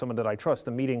meeting with someone that I trust,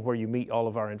 a meeting where you meet all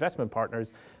of our investment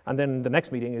partners, and then the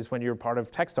next meeting is when you're part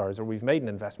of Techstars or we've made an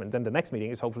investment. Then the next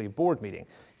meeting is hopefully a board meeting.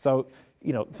 So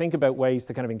think about ways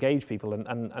to kind of engage people,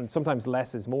 and sometimes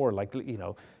less is more. Like,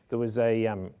 there was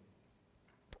a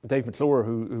Dave McClure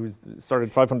who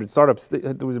started 500 Startups.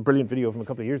 There was a brilliant video of him a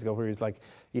couple of years ago where he was like,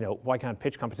 why can't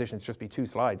pitch competitions just be 2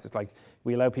 slides? It's like,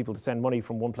 we allow people to send money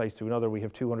from one place to another. We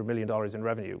have $200 million in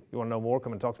revenue. You want to know more?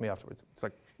 Come and talk to me afterwards. It's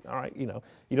like, all right, you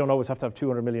don't always have to have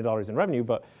 $200 million in revenue,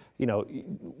 but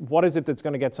what is it that's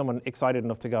going to get someone excited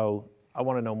enough to go, I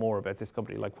want to know more about this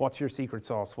company? Like, what's your secret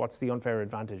sauce? What's the unfair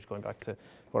advantage? Going back to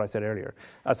what I said earlier.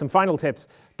 Some final tips.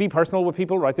 Be personal with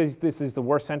people, right? This is the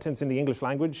worst sentence in the English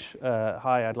language.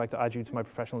 Hi, I'd like to add you to my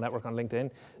professional network on LinkedIn.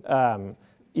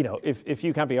 If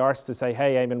you can't be arsed to say,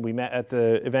 hey, Eamonn, we met at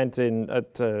the event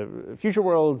at Future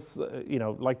Worlds, you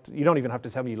don't even have to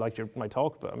tell me you liked my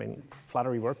talk, but I mean,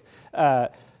 flattery works.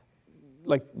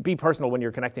 Be personal when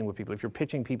you're connecting with people. If you're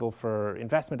pitching people for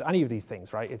investment, any of these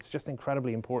things, right? It's just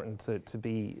incredibly important to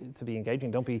be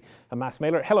engaging. Don't be a mass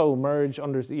mailer. Hello, merge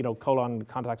contacts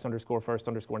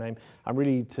 _first _name. I'm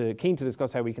really keen to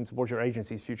discuss how we can support your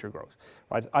agency's future growth,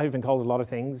 right? I have been called a lot of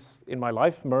things in my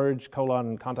life. Merge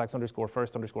contacts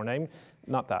 _first _name.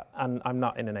 Not that, and I'm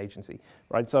not in an agency,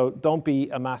 right? So don't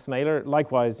be a mass mailer.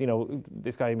 Likewise,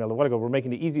 this guy emailed a while ago. We're making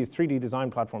the easiest 3D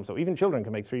design platform, so even children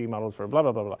can make 3D models for blah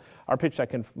blah blah blah. Our pitch that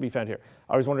can be found here.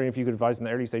 I was wondering if you could advise an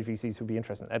early stage VCs who'd be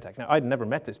interested in edtech. Now, I'd never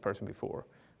met this person before.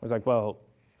 I was like, well,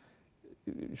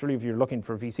 surely if you're looking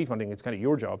for VC funding, it's kind of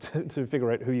your job to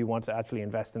figure out who you want to actually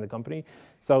invest in the company.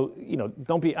 So,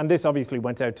 don't be, and this obviously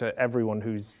went out to everyone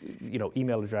whose,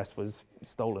 email address was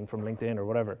stolen from LinkedIn or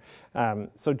whatever.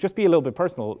 So just be a little bit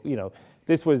personal.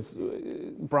 This was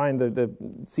Brian, the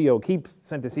CEO, Keep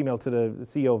sent this email to the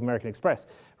CEO of American Express,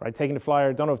 right? Taking the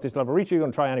flyer, don't know if this will ever reach you, you're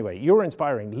going to try anyway. You're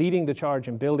inspiring, leading the charge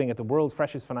in building at the world's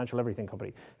freshest financial everything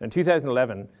company. In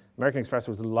 2011, American Express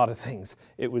was a lot of things.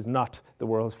 It was not the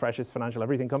world's freshest financial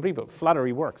everything company, but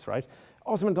flattery works, right?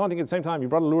 Awesome and daunting at the same time. You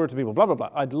brought a lure to people, blah, blah, blah.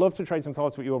 I'd love to trade some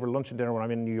thoughts with you over lunch and dinner when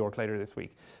I'm in New York later this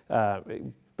week.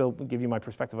 Give you my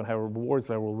perspective on how a rewards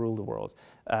layer will rule the world.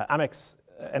 Amex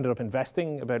ended up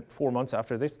investing about 4 months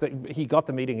after this. He got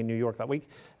the meeting in New York that week,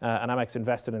 and Amex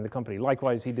invested in the company.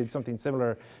 Likewise, he did something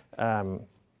similar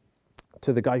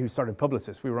to the guy who started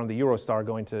Publicis. We were on the Eurostar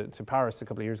going to Paris a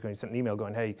couple of years ago. He sent an email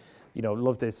going, hey,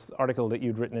 love this article that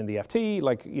you'd written in the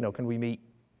FT. Can we meet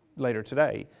later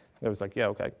today? And I was like, yeah,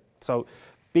 okay. So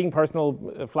being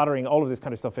personal, flattering, all of this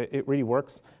kind of stuff, it really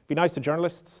works. Be nice to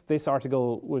journalists. This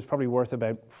article was probably worth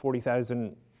about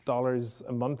 $40,000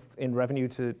 a month in revenue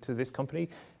to this company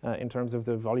in terms of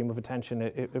the volume of attention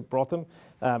it brought them.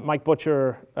 Mike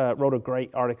Butcher wrote a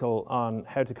great article on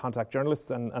how to contact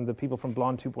journalists, and the people from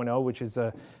Blonde 2.0, which is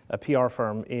a PR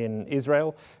firm in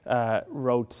Israel,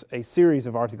 wrote a series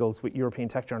of articles with European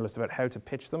tech journalists about how to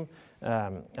pitch them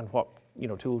and what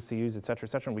tools to use, et cetera,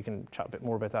 and we can chat a bit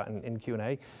more about that in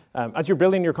Q&A. As you're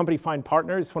building your company, find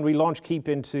partners. When we launched Keep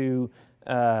into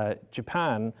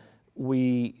Japan,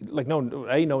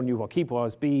 no one knew what Keep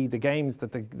was. B, the games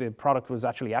that the product was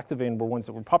actually active in were ones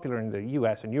that were popular in the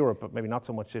US and Europe, but maybe not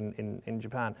so much in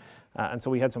Japan. And so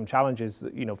we had some challenges,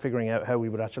 figuring out how we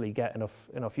would actually get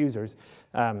enough users.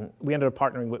 We ended up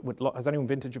partnering with has anyone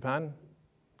been to Japan?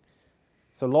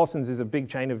 So Lawson's is a big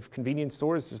chain of convenience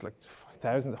stores. There's like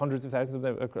hundreds of thousands of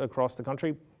them across the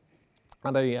country.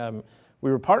 And we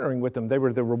were partnering with them. They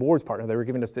were the rewards partner. They were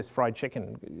giving us this fried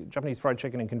chicken. Japanese fried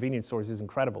chicken in convenience stores is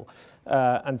incredible.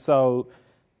 And so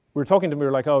we were talking to them. We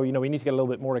were like, oh, we need to get a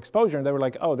little bit more exposure. And they were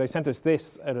like, oh, they sent us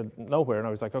this out of nowhere. And I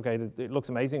was like, okay, it looks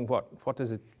amazing. What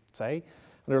does it say?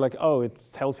 And they're like, oh, it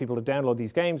tells people to download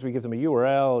these games. We give them a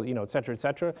URL, et cetera, et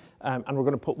cetera. And we're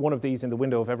going to put one of these in the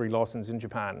window of every Lawson's in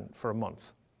Japan for a month.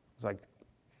 I was like,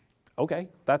 okay,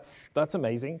 that's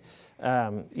amazing.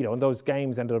 And those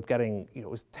games ended up getting, it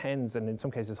was tens and in some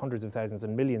cases hundreds of thousands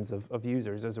and millions of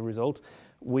users as a result.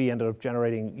 We ended up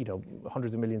generating,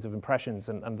 hundreds of millions of impressions,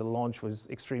 and the launch was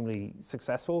extremely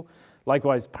successful.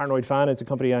 Likewise, Paranoid Fan is a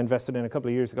company I invested in a couple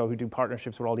of years ago who do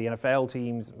partnerships with all the NFL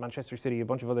teams, Manchester City, a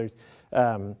bunch of others.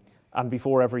 And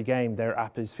before every game, their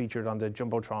app is featured on the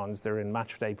Jumbotrons, they're in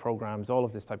match day programs, all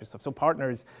of this type of stuff. So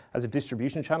partners as a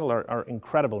distribution channel are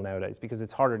incredible nowadays because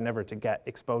it's harder than ever to get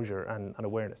exposure and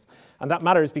awareness. And that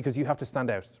matters because you have to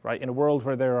stand out, right? In a world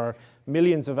where there are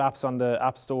millions of apps on the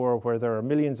App Store, where there are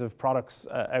millions of products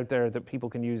out there that people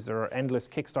can use, there are endless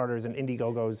Kickstarters and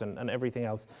Indiegogos and everything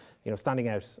else, you know, standing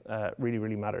out really,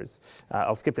 really matters.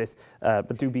 I'll skip this,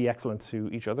 but do be excellent to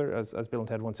each other, as Bill and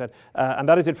Ted once said. And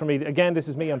that is it for me. Again, this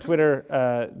is me on Twitter.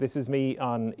 This is me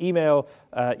on email.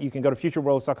 You can go to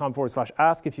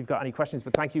futureworlds.com/ask if you've got any questions,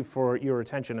 but thank you for your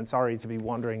attention and sorry to be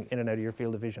wandering in and out of your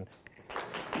field of vision.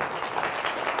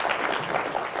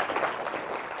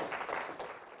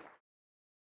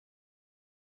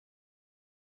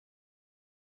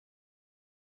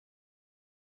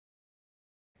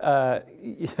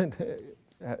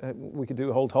 We could do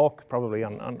a whole talk probably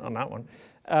on that one.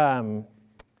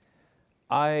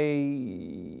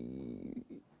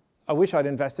 I wish I'd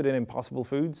invested in Impossible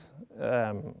Foods.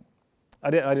 I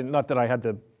didn't, not that I had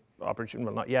the opportunity,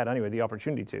 well, not yet anyway, the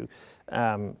opportunity to.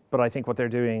 But I think what they're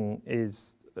doing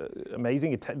is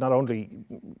amazing. Not only,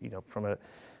 you know, from a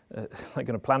like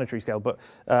on a planetary scale, but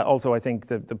also I think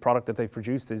the product that they've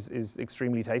produced is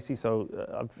extremely tasty. So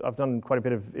I've done quite a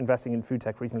bit of investing in food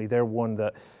tech recently. They're one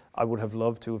that I would have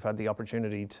loved to have had the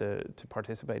opportunity to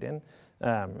participate in.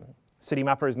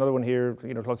 Citymapper is another one here,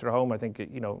 you know, closer to home. I think,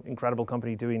 you know, incredible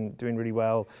company doing really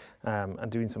well and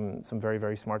doing some very,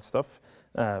 very smart stuff.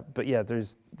 But yeah,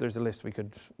 there's a list we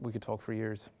could talk for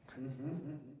years.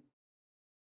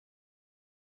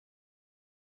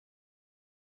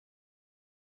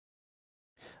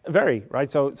 Very,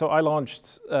 right? So I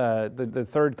launched, the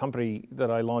third company that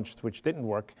I launched, which didn't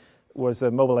work, was a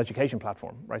mobile education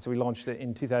platform, right? So we launched it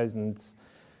in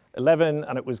 2011,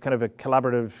 and it was kind of a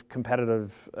collaborative,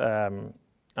 competitive, and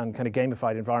kind of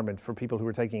gamified environment for people who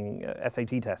were taking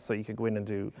SAT tests. So you could go in and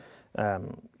do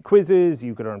quizzes,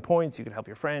 you could earn points, you could help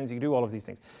your friends, you could do all of these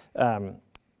things.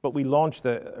 But we launched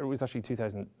it was actually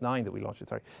 2009 that we launched it,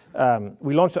 sorry.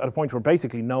 We launched it at a point where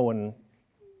basically no one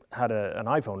had an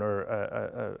iPhone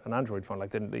or an Android phone.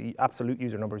 Like the absolute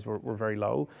user numbers were very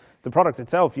low. The product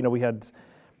itself, you know, we had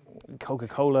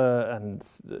Coca-Cola and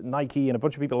Nike and a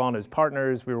bunch of people on as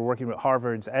partners. We were working with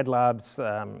Harvard's Ed Labs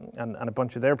and a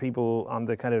bunch of their people on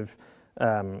the kind of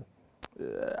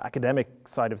academic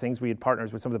side of things. We had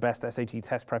partners with some of the best SAT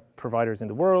test prep providers in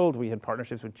the world. We had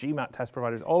partnerships with GMAT test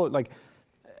providers. All like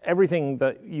everything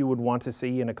that you would want to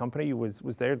see in a company was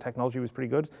there. Technology was pretty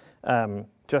good.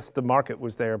 Just the market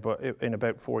was there, but in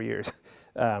about 4 years.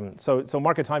 So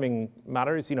market timing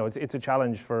matters. You know, it's a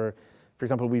challenge for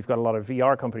example, we've got a lot of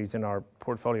VR companies in our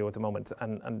portfolio at the moment,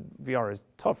 and VR is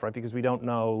tough, right? Because we don't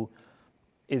know,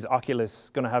 is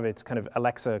Oculus going to have its kind of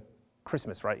Alexa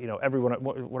Christmas, right? You know, everyone,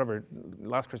 whatever,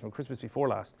 last Christmas before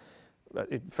last,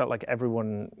 it felt like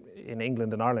everyone in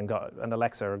England and Ireland got an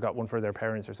Alexa or got one for their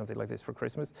parents or something like this for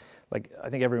Christmas. Like, I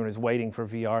think everyone is waiting for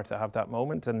VR to have that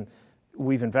moment, and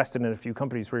we've invested in a few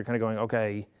companies where you're kind of going,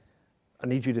 okay, I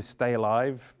need you to stay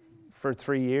alive for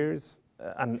 3 years,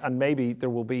 and maybe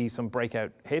there will be some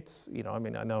breakout hits. You know, I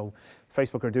mean, I know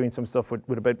Facebook are doing some stuff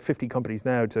with about 50 companies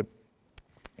now to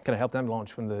kind of help them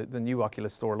launch when the new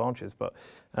Oculus store launches. But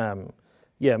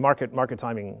yeah, market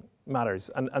timing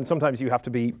matters, and sometimes you have to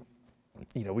be,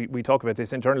 you know, we talk about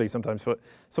this internally sometimes, but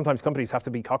sometimes companies have to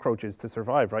be cockroaches to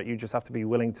survive, right? You just have to be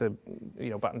willing to,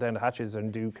 you know, batten down the hatches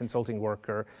and do consulting work,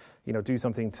 or, you know, do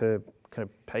something to kind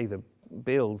of pay the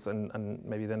bills, and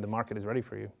maybe then the market is ready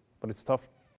for you. But it's tough.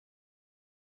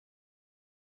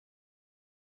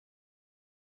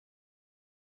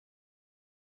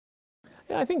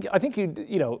 Yeah, I think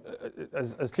you know,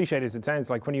 as cliched as it sounds,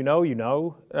 like when you know, you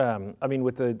know. I mean,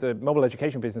 with the mobile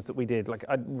education business that we did, like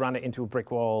I ran it into a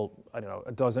brick wall, I don't know,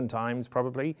 a dozen times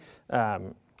probably,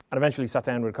 and eventually sat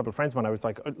down with a couple of friends of mine. I was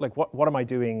like what am I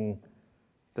doing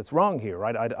that's wrong here,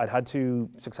 right? I'd had 2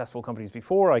 successful companies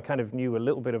before. I kind of knew a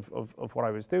little bit of what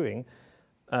I was doing,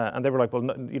 and they were like, well,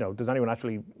 no, you know, does anyone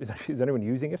actually, is anyone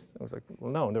using it? I was like,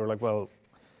 well, no. And they were like, well,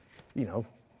 you know,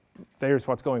 there's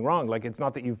what's going wrong. Like, it's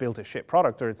not that you've built a shit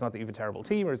product, or it's not that you have a terrible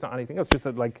team, or it's not anything else. Just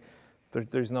that, like,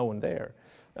 there's no one there.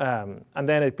 And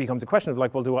then it becomes a question of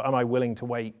like, well, am I willing to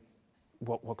wait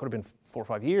what could have been 4 or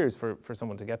 5 years for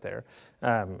someone to get there?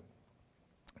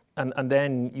 And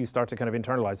then you start to kind of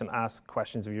internalize and ask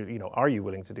questions of, you know, are you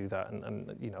willing to do that?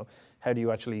 And you know, how do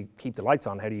you actually keep the lights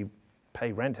on? How do you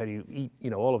pay rent? How do you eat? You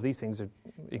know, all of these things are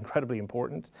incredibly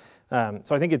important.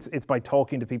 So I think it's by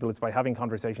talking to people, it's by having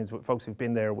conversations with folks who've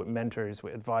been there, with mentors,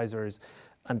 with advisors,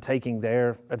 and taking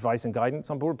their advice and guidance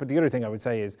on board. But the other thing I would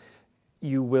say is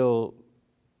you will,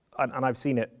 and I've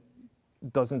seen it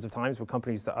dozens of times with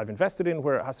companies that I've invested in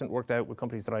where it hasn't worked out, with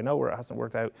companies that I know where it hasn't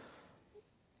worked out.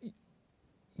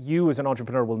 You as an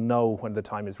entrepreneur will know when the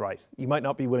time is right. You might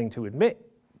not be willing to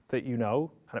admit that you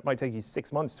know, and it might take you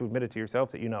 6 months to admit it to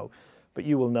yourself that you know, but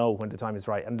you will know when the time is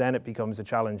right. And then it becomes a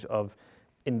challenge of,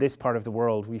 in this part of the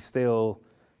world, we still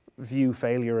view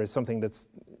failure as something that's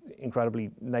incredibly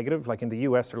negative. Like in the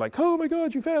US, they're like, oh my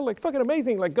God, you failed, like fucking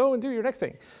amazing, like go and do your next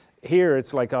thing. Here,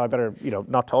 it's like, oh, I better,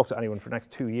 not talk to anyone for the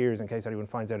next 2 years in case anyone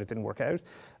finds out it didn't work out.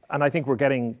 And I think we're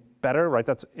getting better, right?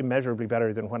 That's immeasurably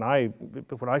better than when I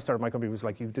started my company. It was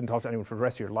like you didn't talk to anyone for the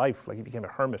rest of your life, like you became a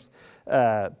hermit.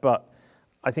 But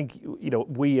I think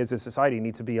we as a society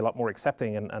need to be a lot more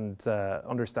accepting and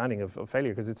understanding of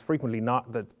failure, because it's frequently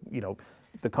not that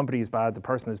the company is bad, the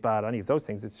person is bad, any of those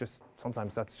things. It's just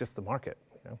sometimes that's just the market.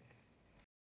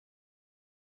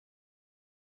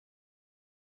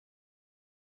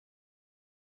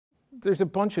 There's a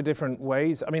bunch of different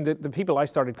ways. I mean, the people I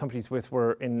started companies with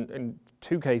were in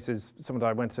 2 cases someone that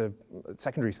I went to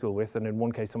secondary school with, and in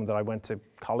 1 case someone that I went to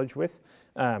college with.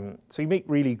 So you meet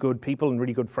really good people and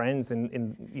really good friends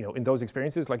in those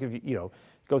experiences. Like if you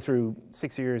go through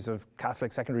 6 years of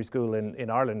Catholic secondary school in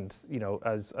Ireland,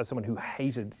 as someone who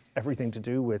hated everything to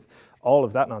do with all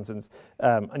of that nonsense,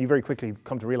 and you very quickly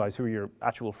come to realize who your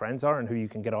actual friends are and who you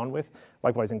can get on with.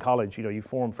 Likewise in college, you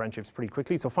form friendships pretty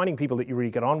quickly. So finding people that you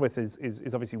really get on with is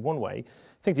obviously one way.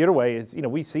 I think the other way is,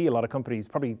 we see a lot of companies,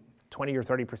 probably 20 or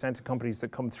 30% of companies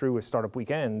that come through a startup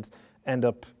weekend end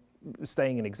up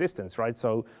staying in existence, right?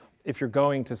 So if you're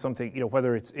going to something,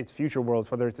 whether it's Future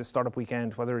Worlds, whether it's a startup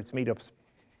weekend, whether it's meetups,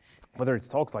 whether it's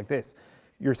talks like this,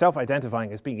 you're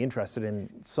self-identifying as being interested in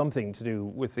something to do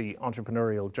with the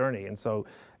entrepreneurial journey. And so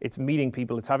it's meeting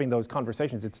people, it's having those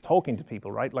conversations, it's talking to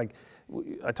people, right? Like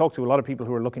I talk to a lot of people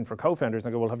who are looking for co-founders,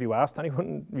 and I go, well, have you asked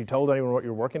anyone? Have you told anyone what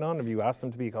you're working on? Have you asked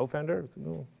them to be a co-founder?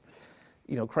 No.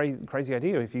 Crazy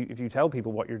idea. If you tell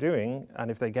people what you're doing, and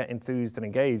if they get enthused and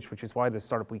engaged, which is why the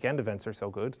startup weekend events are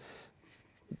so good,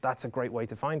 that's a great way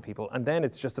to find people. And then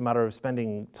it's just a matter of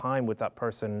spending time with that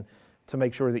person to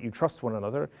make sure that you trust one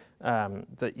another,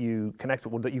 that you connect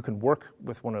with, that you can work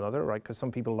with one another, right? Because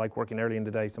some people like working early in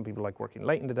the day, some people like working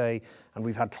late in the day, and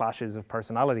we've had clashes of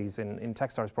personalities in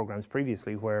Techstars programs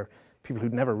previously where people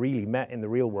who'd never really met in the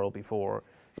real world before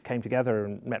came together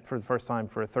and met for the first time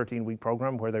for a 13-week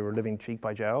program where they were living cheek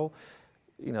by jowl.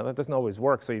 That doesn't always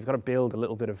work, so you've got to build a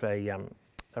little bit of a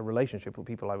relationship with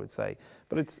people, I would say.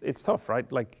 But it's tough,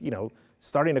 right? Like,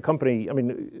 starting a company, I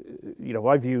mean,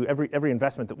 I view every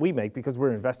investment that we make, because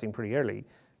we're investing pretty early,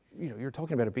 you're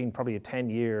talking about it being probably a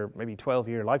 10-year, maybe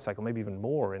 12-year life cycle, maybe even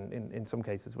more in some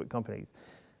cases with companies.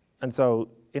 And so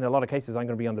in a lot of cases, I'm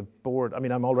going to be on the board. I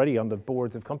mean, I'm already on the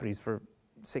boards of companies for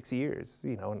 6 years,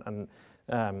 and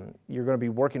you're going to be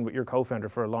working with your co-founder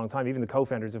for a long time, even the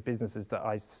co-founders of businesses that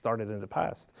I started in the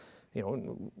past. In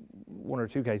 1 or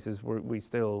 2 cases we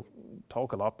still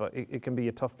talk a lot, but it can be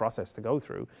a tough process to go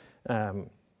through.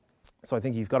 So I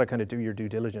think you've got to kind of do your due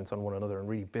diligence on one another and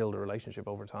really build a relationship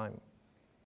over time.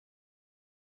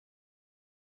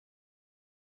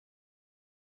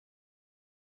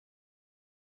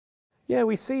 Yeah,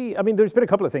 we see, I mean, there's been a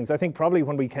couple of things. I think probably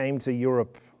when we came to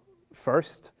Europe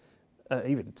first,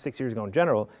 even 6 years ago in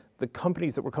general, the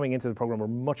companies that were coming into the program were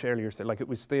much earlier, so like it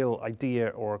was still idea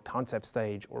or concept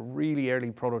stage or really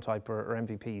early prototype or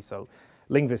MVP. So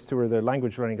linguists, who are the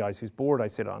language learning guys whose board I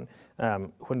sit on,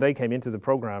 when they came into the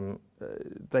program,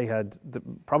 they had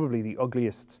probably the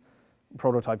ugliest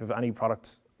prototype of any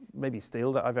product, maybe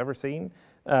still, that I've ever seen.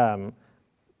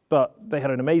 But they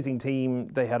had an amazing team,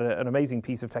 they had an amazing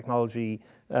piece of technology.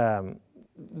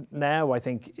 Now, I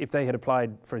think if they had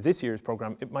applied for this year's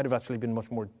program, it might have actually been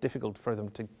much more difficult for them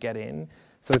to get in.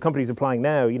 So the companies applying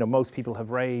now, most people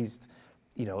have raised,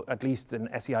 at least an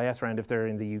SEIS round if they're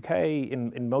in the UK.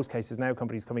 In most cases now,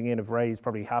 companies coming in have raised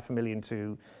probably £500,000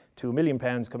 to £1 million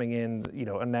coming in,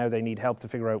 and now they need help to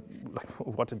figure out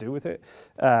what to do with it,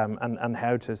 and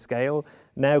how to scale.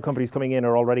 Now companies coming in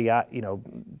are already at,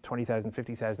 20,000,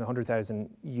 50,000, 100,000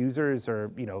 users,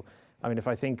 or, I mean, if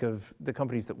I think of the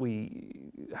companies that we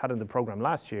had in the program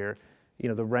last year,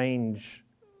 the range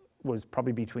was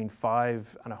probably between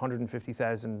 5 and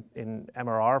 150,000 in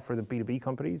MRR for the B2B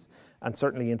companies, and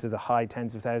certainly into the high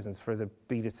tens of thousands for the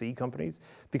B2C companies,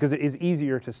 because it is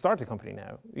easier to start a company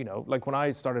now. Like when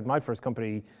I started my first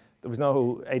company, there was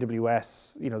no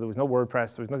AWS, there was no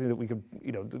WordPress, there was nothing that we could,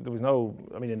 there was no,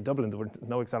 I mean, in Dublin, there were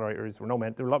no accelerators, there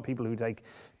were a lot of people who take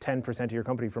 10% of your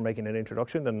company for making an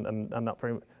introduction, and not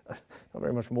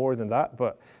very much more than that.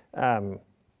 But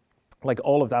like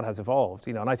all of that has evolved,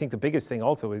 and I think the biggest thing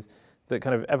also is the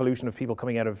kind of evolution of people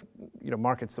coming out of,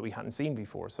 markets that we hadn't seen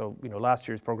before. So, last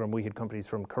year's program, we had companies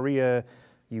from Korea,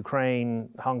 Ukraine,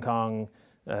 Hong Kong,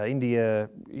 India,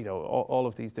 all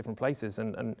of these different places.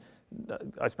 And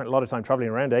I spent a lot of time traveling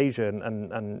around Asia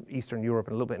and Eastern Europe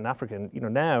and a little bit in Africa.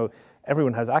 And, now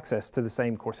everyone has access to the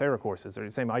same Coursera courses or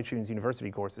the same iTunes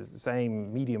University courses, the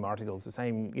same Medium articles, the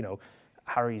same,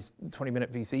 Harry's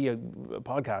 20-minute VC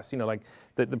podcast. Like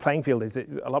the playing field is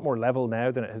a lot more level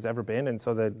now than it has ever been. And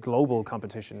so the global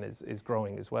competition is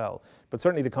growing as well. But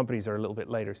certainly the companies are a little bit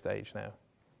later stage now.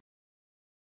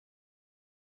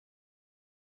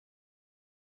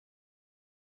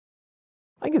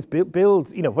 I think it's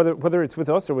build, whether it's with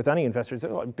us or with any investors,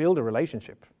 build a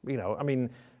relationship. I mean,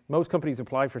 most companies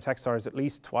apply for Techstars at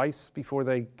least twice before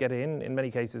they get in many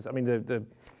cases. I mean, the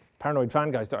Paranoid Fan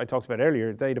guys that I talked about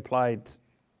earlier, they'd applied,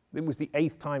 it was the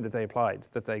 8th time that they applied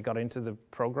that they got into the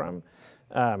program.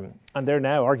 And they're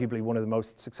now arguably one of the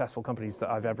most successful companies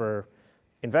that I've ever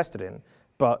invested in.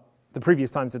 But the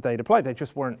previous times that they'd applied, they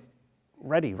just weren't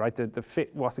ready, right? The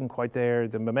fit wasn't quite there,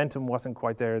 the momentum wasn't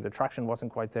quite there, the traction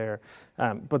wasn't quite there.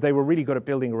 But they were really good at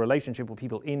building a relationship with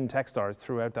people in Techstars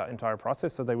throughout that entire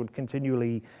process. So they would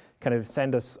continually kind of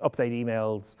send us update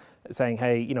emails saying,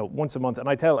 hey, once a month. And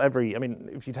I tell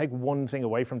if you take one thing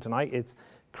away from tonight, it's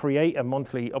create a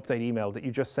monthly update email that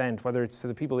you just send, whether it's to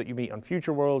the people that you meet on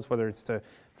Future Worlds, whether it's to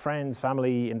friends,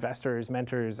 family, investors,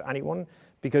 mentors, anyone,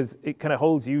 because it kind of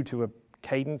holds you to a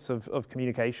cadence of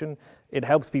communication. It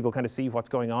helps people kind of see what's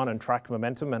going on and track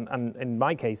momentum. And in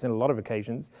my case, in a lot of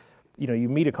occasions, you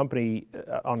meet a company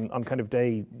on kind of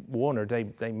day 1 or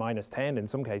day minus 10 in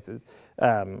some cases,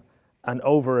 and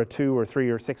over a 2 or 3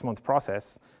 or 6 month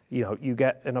process, you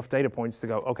get enough data points to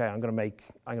go, okay, I'm going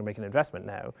to make an investment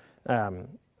now.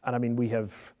 And I mean, we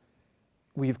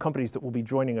have companies that will be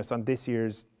joining us on this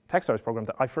year's Techstars program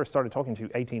that I first started talking to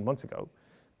 18 months ago.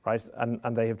 Right,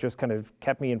 and they have just kind of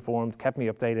kept me informed, kept me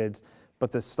updated,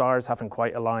 but the stars haven't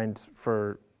quite aligned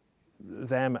for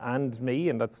them and me,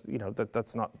 and that's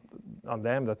that's not on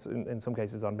them. That's in some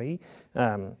cases on me.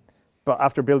 But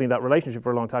after building that relationship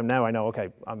for a long time, now I know, okay,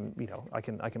 I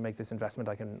can make this investment,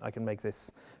 I can make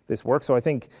this work. So I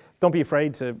think don't be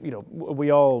afraid to,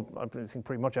 we all, I think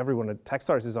pretty much everyone at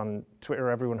Techstars is on Twitter.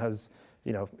 Everyone has.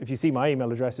 If you see my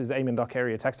email address is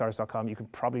eamon.carey@techstars.com, you can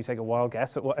probably take a wild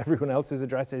guess at what everyone else's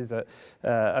address is at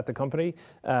the company.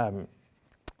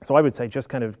 So I would say just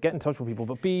kind of get in touch with people,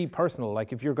 but be personal.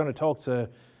 Like if you're going to talk to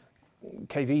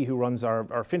KV, who runs our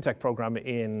fintech program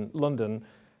in London,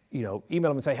 email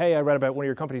them and say, hey, I read about one of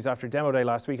your companies after demo day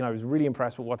last week and I was really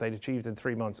impressed with what they'd achieved in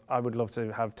 3 months. I would love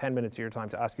to have 10 minutes of your time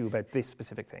to ask you about this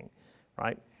specific thing,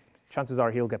 right? Chances are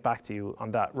he'll get back to you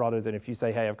on that rather than if you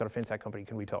say, hey, I've got a fintech company,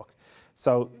 can we talk?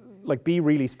 So like be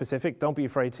really specific. Don't be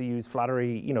afraid to use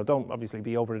flattery. Don't obviously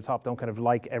be over the top. Don't kind of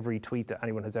like every tweet that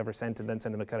anyone has ever sent and then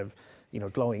send them a kind of,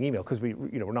 glowing email because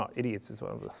we're not idiots as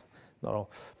well. Not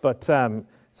all. But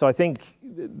so I think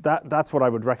that's what I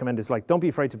would recommend is like, don't be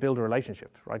afraid to build a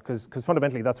relationship, right? Because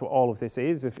fundamentally that's what all of this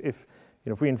is. If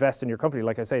we invest in your company,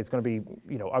 like I say, it's going to be,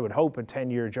 I would hope a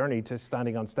 10-year journey to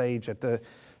standing on stage at the,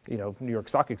 New York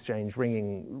Stock Exchange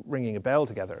ringing a bell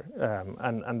together.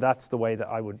 And that's the way that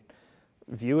I would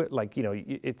view it. Like,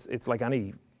 it's like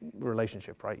any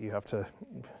relationship, right? You have to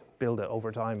build it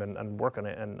over time and work on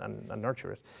it and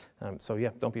nurture it. So yeah,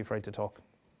 don't be afraid to talk.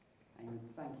 Eamonn,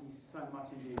 thank you so much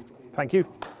indeed for all Thank you.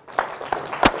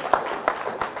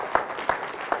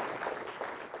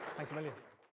 Thanks a million.